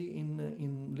already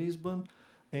in Lisbon,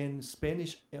 and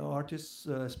Spanish artists,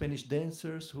 Spanish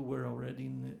dancers who were already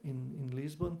in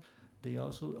Lisbon. They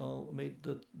also made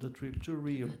the trip to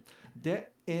Rio.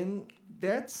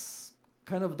 That's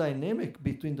kind of dynamic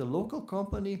between the local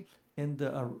company and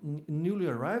the newly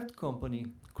arrived company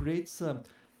creates an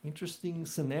interesting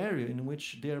scenario in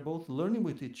which they are both learning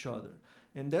with each other.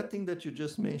 And that thing that you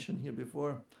just mentioned here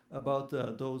before about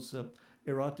those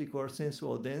erotic or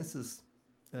sensual dances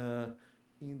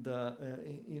in the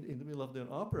middle of the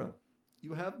opera,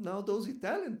 you have now those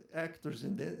Italian actors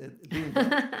doing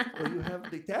that. Or you have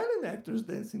the Italian actors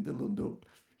dancing the lundu.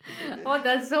 Oh,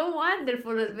 that's so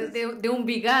wonderful. The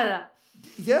umbigada.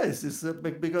 Yes, it's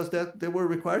because that they were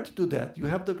required to do that. You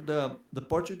have the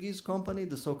Portuguese company,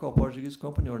 the so-called Portuguese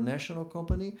company or national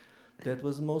company, that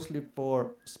was mostly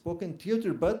for spoken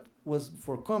theater, but was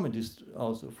for comedies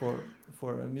also,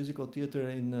 for a musical theater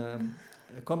in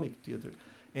a comic theater.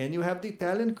 And you have the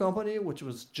Italian company, which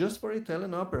was just for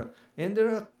Italian opera. And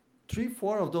there are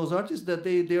 3-4 of those artists that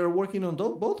they are working on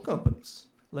both companies,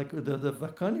 like the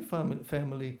Vaccani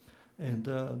family and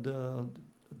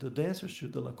the dancers,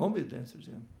 the Lacombe dancers.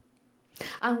 Yeah.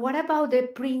 And what about the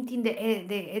printing, the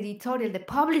editorial, the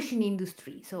publishing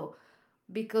industry? So,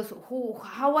 because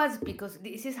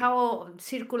this is how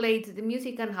circulates the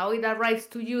music and how it arrives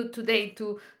to you today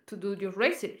to do your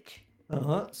research.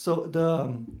 So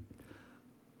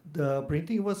the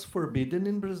printing was forbidden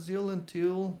in Brazil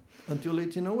until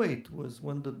 1808 was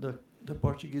when the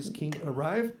Portuguese king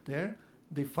arrived there.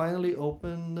 They finally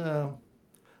opened.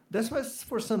 That's why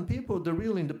for some people the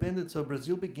real independence of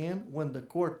Brazil began when the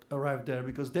court arrived there,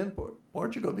 because then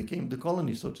Portugal became the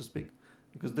colony, so to speak.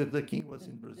 because the king was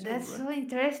in Brazil, That's right? so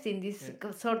interesting, this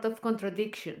And, sort of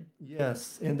contradiction.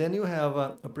 yes, and then you have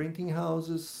printing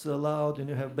houses allowed, and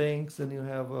you have banks, and you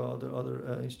have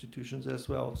other institutions as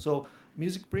well. So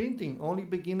music printing only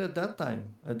began at that time,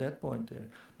 at that point there.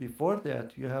 Before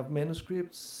that, you have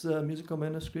manuscripts, musical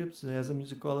manuscripts. As a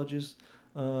musicologist,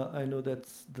 I know that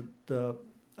the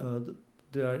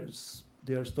there are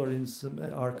there are stored in some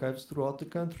archives throughout the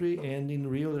country, and in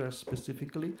Rio there are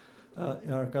specifically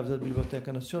archives at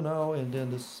Biblioteca Nacional, and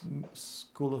then the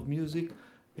School of Music,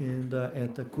 and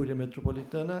at the Curia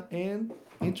Metropolitana. And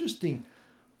interesting,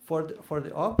 for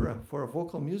the opera, for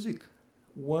vocal music,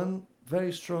 one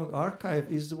very strong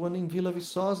archive is the one in Vila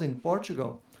Viçosa in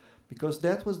Portugal, because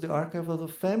that was the archive of the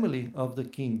family of the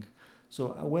king. So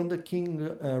when the king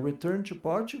returned to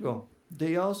Portugal,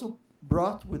 they also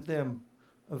brought with them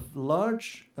a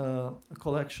large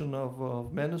collection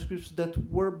of manuscripts that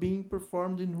were being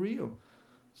performed in Rio.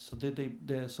 So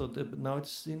now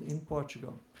it's in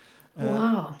Portugal. Uh,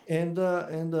 Wow. and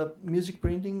music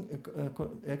printing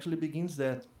actually begins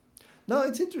that. Now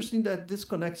it's interesting that this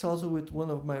connects also with one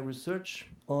of my research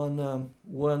on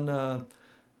one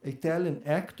Italian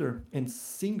actor and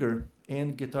singer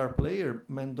and guitar player,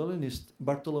 mandolinist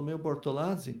Bartolomeo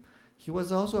Bortolazzi. He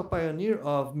was also a pioneer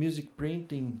of music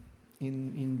printing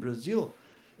in Brazil,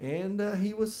 and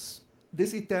he was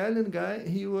this Italian guy.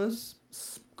 He was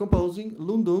composing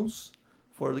lunduns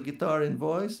for the guitar and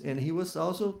voice, and he was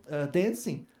also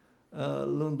dancing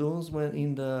lunduns when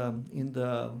in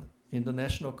the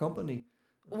national company,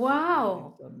 so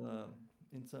Wow.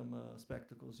 in some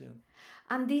spectacles, yeah.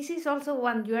 And this is also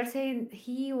when you are saying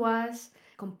he was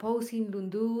composing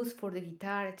lundus for the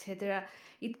guitar, etc.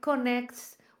 It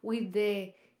connects with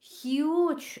the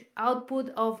huge output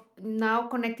of now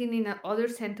connecting in another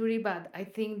century, but I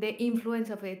think the influence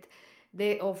of it,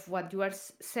 the of what you are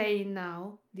saying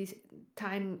now, this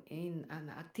time in and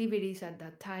activities at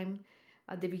that time,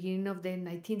 at the beginning of the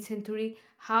 19th century,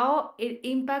 how it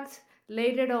impacts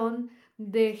later on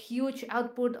the huge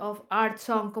output of art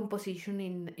song composition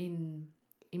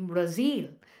in Brazil,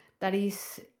 that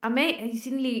is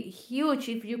amazingly huge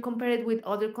if you compare it with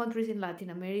other countries in Latin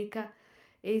America.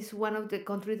 Is one of the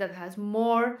countries that has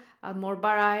more and more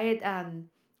varied. And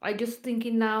I just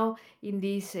thinking now in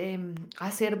this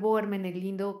Acervo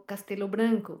Hermenegildo Castelo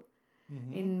Branco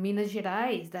Mm-hmm. in Minas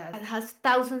Gerais that has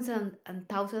thousands and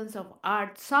thousands of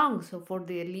art songs. So for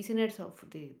the listeners of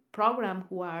the program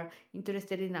who are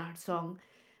interested in art song,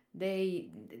 they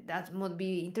that would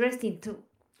be interesting too.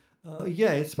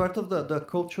 Yeah, it's part of the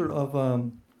culture of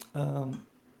um,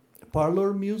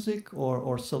 parlor music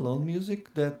or salon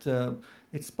music that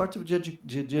it's part of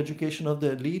the education of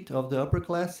the elite, of the upper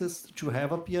classes, to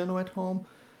have a piano at home.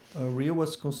 Rio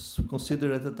was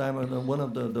considered at the time one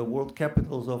of the world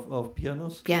capitals of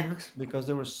pianos, Pianos. because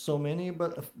there were so many.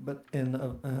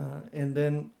 And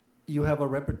then you have a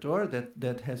repertoire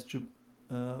that has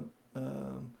uh,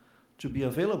 um to be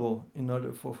available in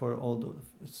order for all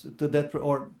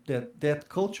that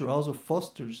culture also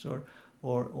fosters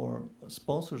or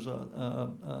sponsors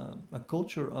a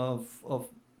culture of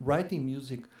writing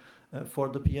music for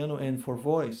the piano and for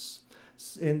voice.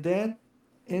 And that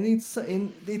and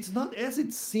it's not as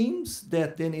it seems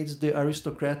that then it's the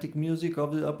aristocratic music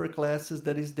of the upper classes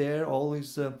that is there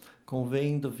always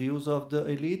conveying the views of the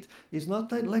elite. It's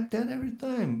not like that every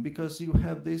time, because you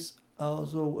have this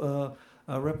also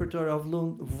a repertoire of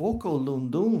vocal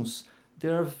lunduns. They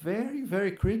are very,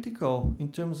 very critical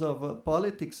in terms of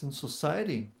politics and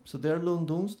society. So there are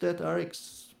lunduns that are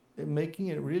making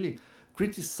it really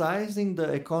criticizing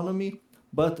the economy,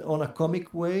 but on a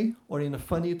comic way or in a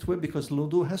funny way, because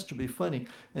Lundu has to be funny.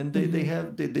 And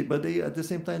but they at the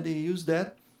same time they use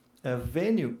that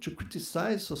venue to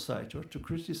criticize society or to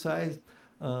criticize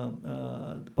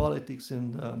the politics,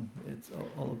 and it's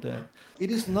all of that.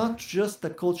 It is not just the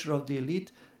culture of the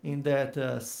elite in that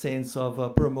sense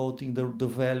of promoting the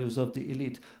values of the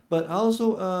elite, but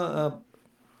also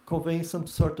conveying some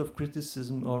sort of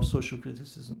criticism or social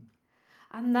criticism.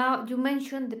 And now you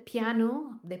mentioned the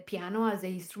piano as the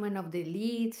instrument of the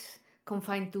elites,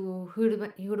 confined to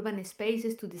urban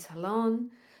spaces, to the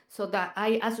salon. So that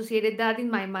I associated that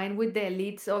in my mind with the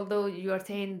elites, although you are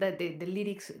saying that the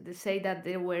lyrics they say that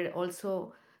they were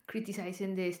also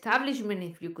criticizing the establishment,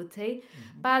 if you could say.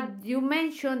 Mm-hmm. But you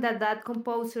mentioned that that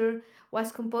composer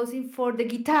was composing for the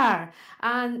guitar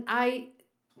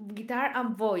guitar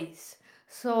and voice.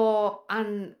 So,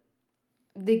 and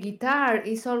the guitar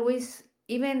is always,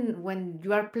 even when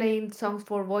you are playing songs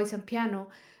for voice and piano,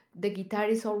 the guitar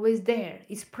is always there,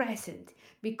 is present,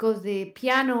 because the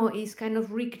piano is kind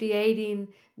of recreating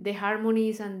the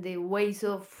harmonies and the ways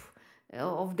of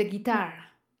of the guitar.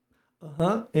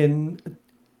 Uh-huh. And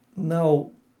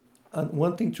now,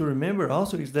 one thing to remember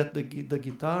also is that the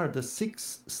guitar, the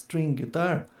six-string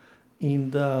guitar,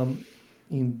 in the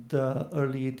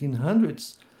early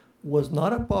 1800s, was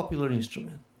not a popular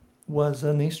instrument. Was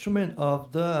an instrument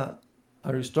of the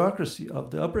aristocracy,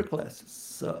 of the upper classes.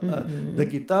 So, the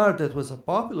guitar that was a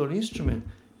popular instrument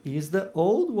is the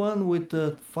old one with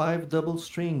the five double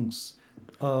strings,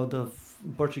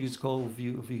 Portuguese called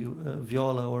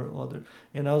viola or other.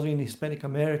 And also in Hispanic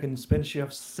American, in Spanish, you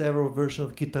have several versions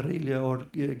of guitarrilla or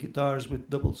guitars with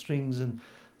double strings and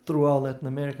throughout Latin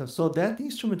America. So that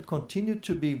instrument continued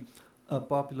to be a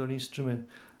popular instrument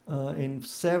in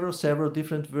several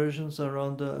different versions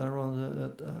around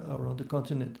the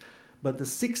continent. But the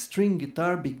six-string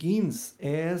guitar begins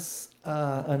as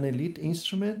an elite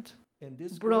instrument, and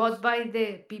this Brought goes by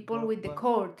the people with the by,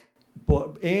 court.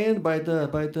 and by the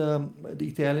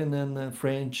Italian and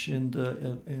French and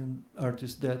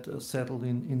artists that settled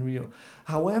in Rio.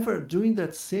 However, during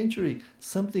that century,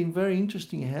 something very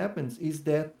interesting happens is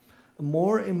that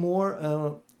more and more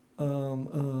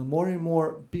more and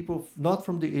more people, not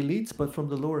from the elites but from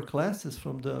the lower classes,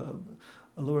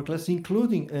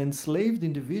 including enslaved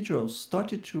individuals,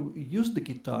 started to use the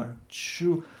guitar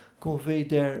to convey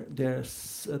their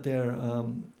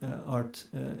art.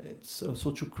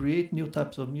 So to create new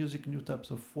types of music, new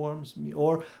types of forms,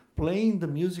 or playing the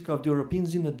music of the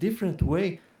Europeans in a different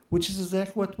way, which is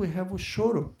exactly what we have with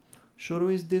choro. Choro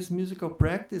is this musical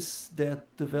practice that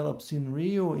develops in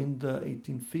Rio in the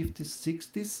 1850s,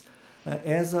 60s,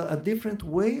 as a different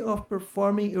way of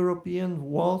performing European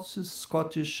waltzes,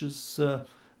 Scottish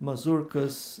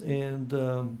mazurkas, and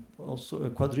also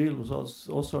quadrilles,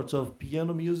 all sorts of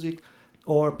piano music,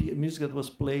 or music that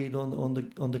was played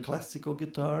on the classical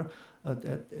guitar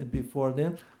before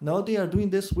then. Now they are doing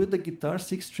this with the guitar,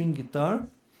 six-string guitar,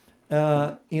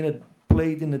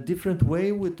 played in a different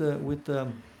way with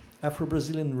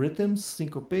Afro-Brazilian rhythms,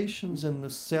 syncopations, and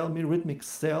rhythmic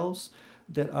cells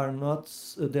that are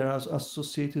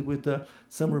associated with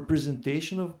some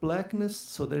representation of blackness.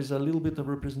 So there's a little bit of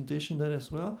representation there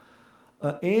as well.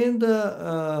 And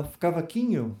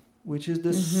cavaquinho, which is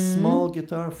the small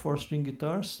guitar, four-string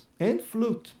guitars, and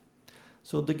flute.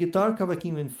 So the guitar,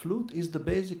 cavaquinho, and flute is the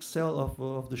basic cell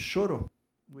of the choro,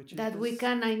 which That is we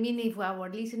can, if our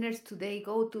listeners today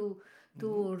go to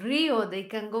Rio, they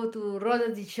can go to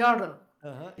Roda de Choro.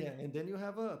 Yeah, and then you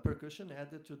have a percussion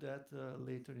added to that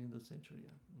later in the century.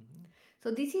 Yeah.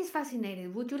 So this is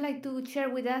fascinating. Would you like to share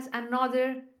with us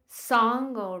another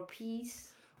song or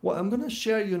piece? Well, I'm going to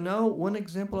share you now one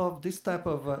example of this type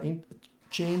of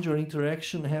change or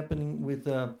interaction happening with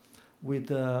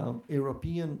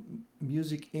European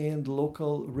music and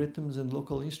local rhythms and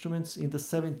local instruments in the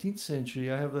 17th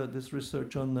century. I have this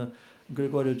research on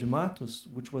Gregorio de Matos,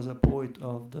 which was a poet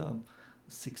of the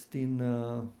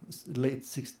late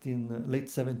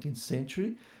 17th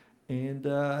century, and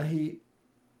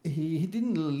he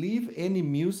didn't leave any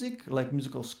music like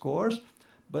musical scores,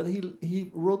 but he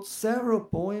wrote several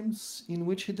poems in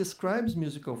which he describes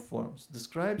musical forms,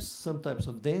 describes some types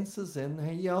of dances, and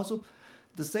he also,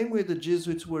 the same way the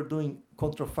Jesuits were doing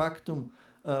contrafactum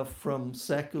from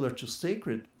secular to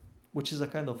sacred, which is a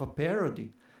kind of a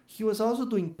parody, he was also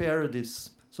doing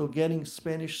parodies, so getting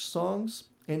Spanish songs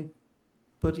and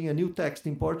putting a new text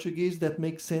in Portuguese that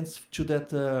makes sense to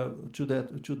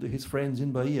his friends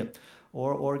in Bahia,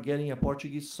 or getting a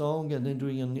Portuguese song and then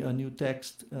doing a new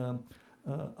text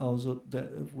also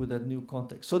with that new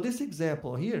context. So this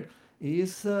example here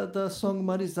is the song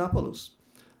Marizápolis.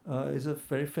 Is a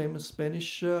very famous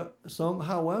Spanish song.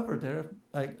 However,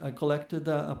 I collected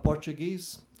a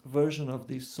Portuguese version of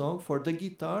this song for the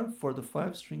guitar, for the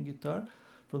five-string guitar,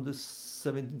 from the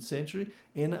 17th century,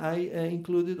 and I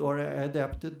included or I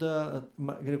adapted the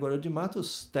Gregorio de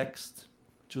Matos text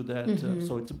to that.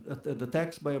 So it's the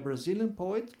text by a Brazilian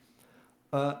poet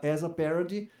as a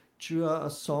parody to a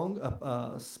song,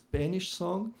 a Spanish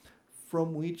song,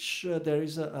 from which there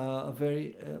is a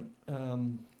very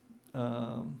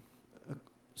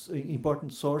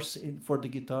important source for the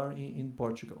guitar in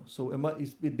Portugal. So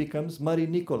it becomes Mari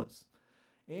Nicolas.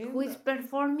 And who is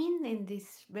performing in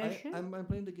this version? I'm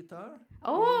playing the guitar.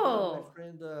 Oh! And my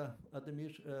friend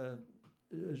Ademir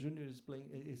Junior is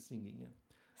singing. Yeah.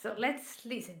 So let's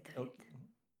listen to it.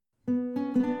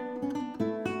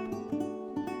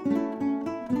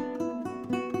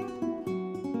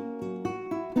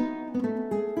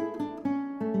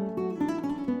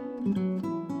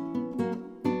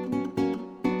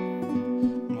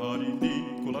 Mari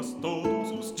Nicolas,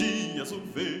 todos os dias o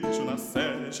vejo na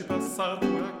sede passar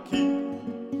por aqui.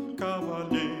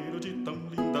 Cavalheiro de tão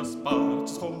lindas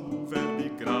partes como o verão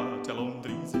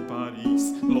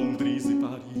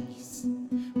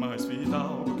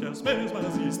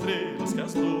estrelas que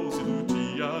as 12 do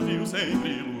dia viu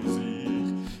sempre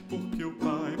luzir. Porque o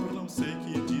pai, por não sei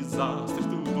que desastre,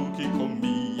 tudo que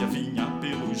comia vinha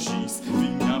pelo giz,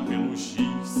 vinha pelo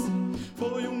giz.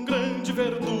 Foi um grande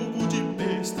verdugo de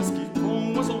bestas que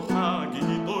com a zorrague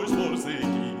e 2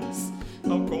 morceguinhos,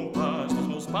 ao compás dos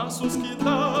meus passos que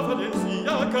dava, lhes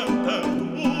ia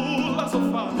cantando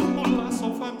ula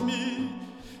solfa mi.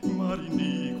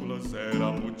 Marinícolas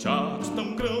era muchacho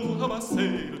tão grão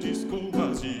rabaceiro de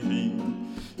escumas de rim,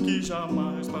 que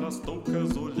jamais para as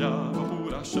toucas olhava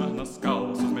por achar nas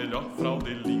calças melhor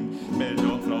fraldelim,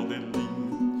 melhor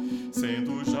fraldelim.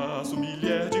 Sendo já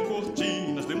mulher de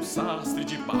cortinas, de um sastre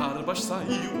de barbas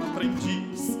saiu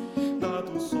aprendiz,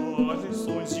 dado só as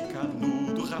lições de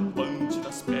canudo rapante da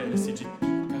espécie de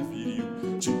pica viril,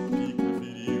 de pica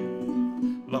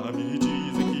viril. Lá me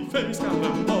dizem que fez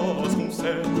carambolas com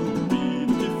certo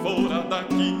cupido que fora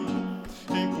daqui,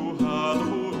 empurrado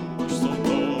por umas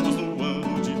sodomas no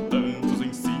ano de tantos,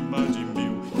 em cima de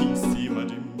 1000, em cima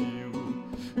de 1000.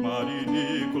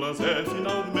 Marinícolas é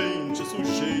finalmente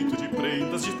sujeito de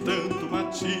prendas de tanto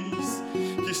matiz,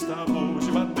 que está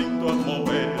hoje batendo a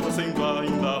moeda, sendo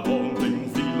ainda ontem um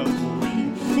vilão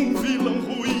ruim, um vilão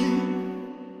ruim.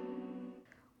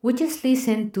 We just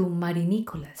listened to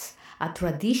Marinícolas, a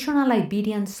traditional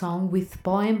Iberian song with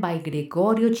poem by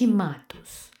Gregorio de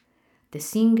Matos. The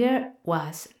singer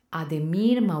was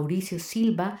Ademir Mauricio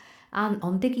Silva, and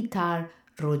on the guitar,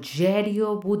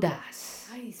 Rogerio Budaz.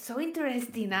 It's so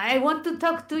interesting. I want to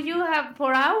talk to you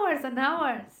for hours and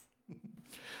hours.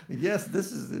 Yes,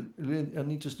 this is really an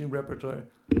interesting repertoire.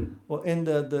 Well, and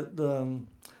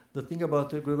the thing about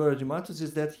Gregorio de Matos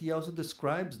is that he also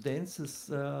describes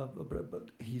dances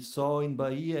he saw in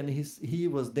Bahia, and he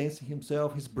was dancing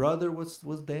himself. His brother was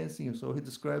dancing, so he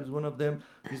describes one of them.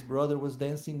 His brother was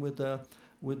dancing with the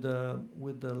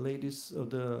ladies of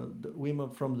the women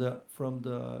from the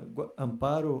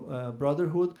Amparo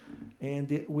Brotherhood,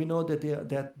 and we know that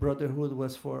that brotherhood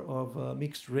was of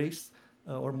mixed race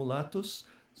or mulattoes.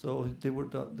 So they were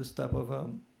this type of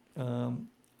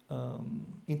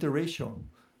interracial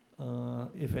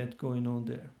event going on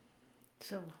there.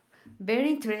 So, very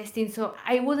interesting. So,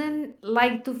 I wouldn't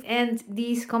like to end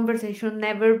this conversation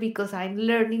never, because I'm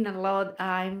learning a lot.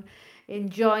 I'm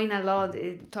enjoying a lot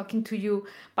talking to you.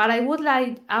 But I would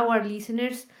like our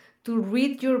listeners to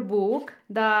read your book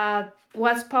that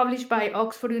was published by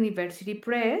Oxford University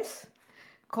Press,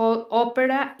 called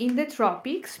Opera in the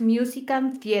Tropics, Music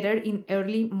and Theater in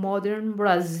Early Modern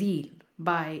Brazil,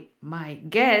 by my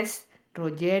guest,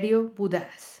 Rogerio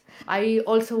Budaz. I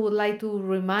also would like to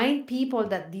remind people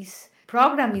that this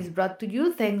program is brought to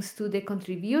you thanks to the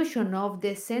contribution of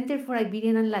the Center for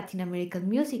Iberian and Latin American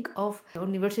Music of the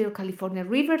University of California,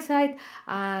 Riverside,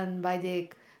 and by the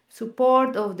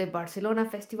support of the Barcelona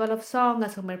Festival of Song, a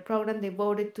summer program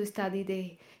devoted to study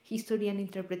the history and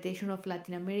interpretation of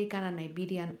Latin American and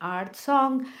Iberian art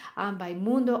song, and by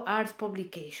Mundo Arts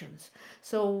Publications.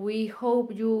 So we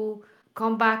hope you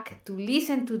come back to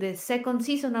listen to the second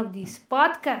season of this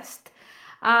podcast.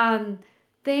 And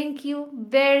thank you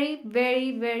very,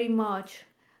 very, very much,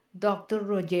 Dr.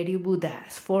 Rogerio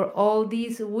Budaz, for all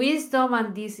this wisdom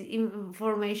and this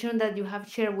information that you have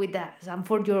shared with us, and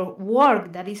for your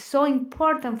work that is so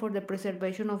important for the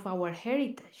preservation of our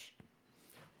heritage.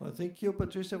 Well, thank you,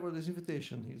 Patricia, for this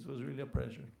invitation. It was really a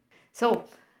pleasure. So,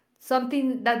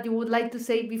 something that you would like to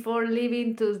say before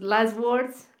leaving, to last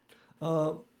words?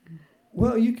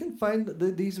 Well, you can find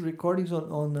these recordings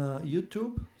on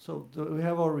YouTube. So we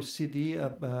have our CD,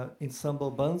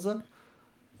 Ensemble Banza,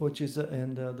 which is,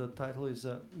 and the title is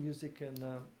Music and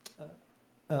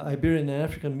Iberian and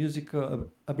African Music,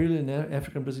 Iberian and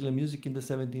African Brazilian Music in the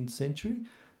 17th Century.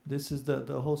 This is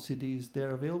the whole CD is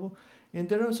there available. And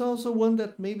there is also one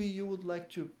that maybe you would like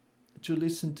to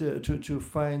listen to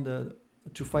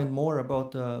find more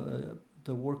about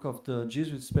the work of the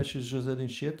Jesuits, especially José de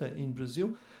Anchieta in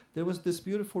Brazil. There was this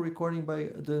beautiful recording by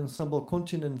the ensemble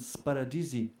Continents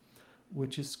Paradisi,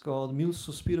 which is called Mil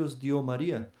Suspiros de O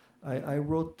Maria. I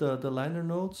wrote the liner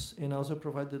notes and also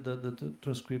provided the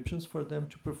transcriptions for them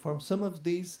to perform some of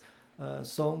these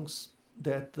songs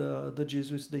that the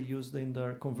Jesuits they used in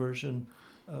their conversion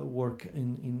work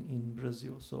in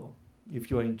Brazil. So if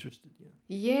you are interested, yeah.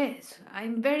 Yes,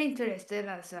 I'm very interested,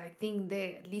 as I think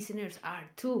the listeners are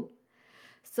too.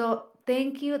 So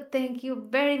thank you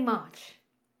very much.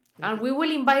 And we will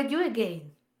invite you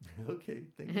again. Okay,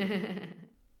 thank you.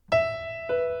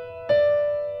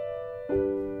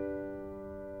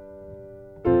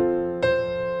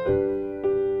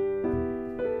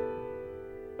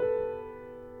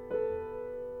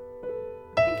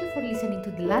 Thank you for listening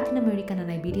to the Latin American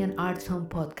and Iberian Art Song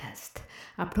podcast,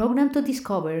 a program to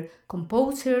discover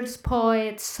composers,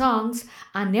 poets, songs,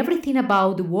 and everything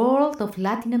about the world of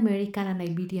Latin American and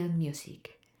Iberian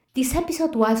music. This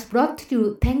episode was brought to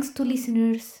you thanks to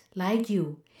listeners like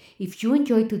you. If you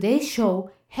enjoyed today's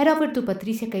show, head over to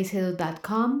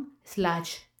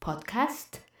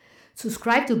patriciacaicedo.com/podcast,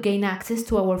 subscribe to gain access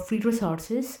to our free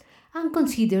resources, and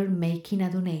consider making a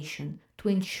donation to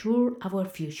ensure our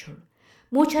future.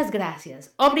 Muchas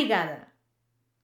gracias. Obrigada.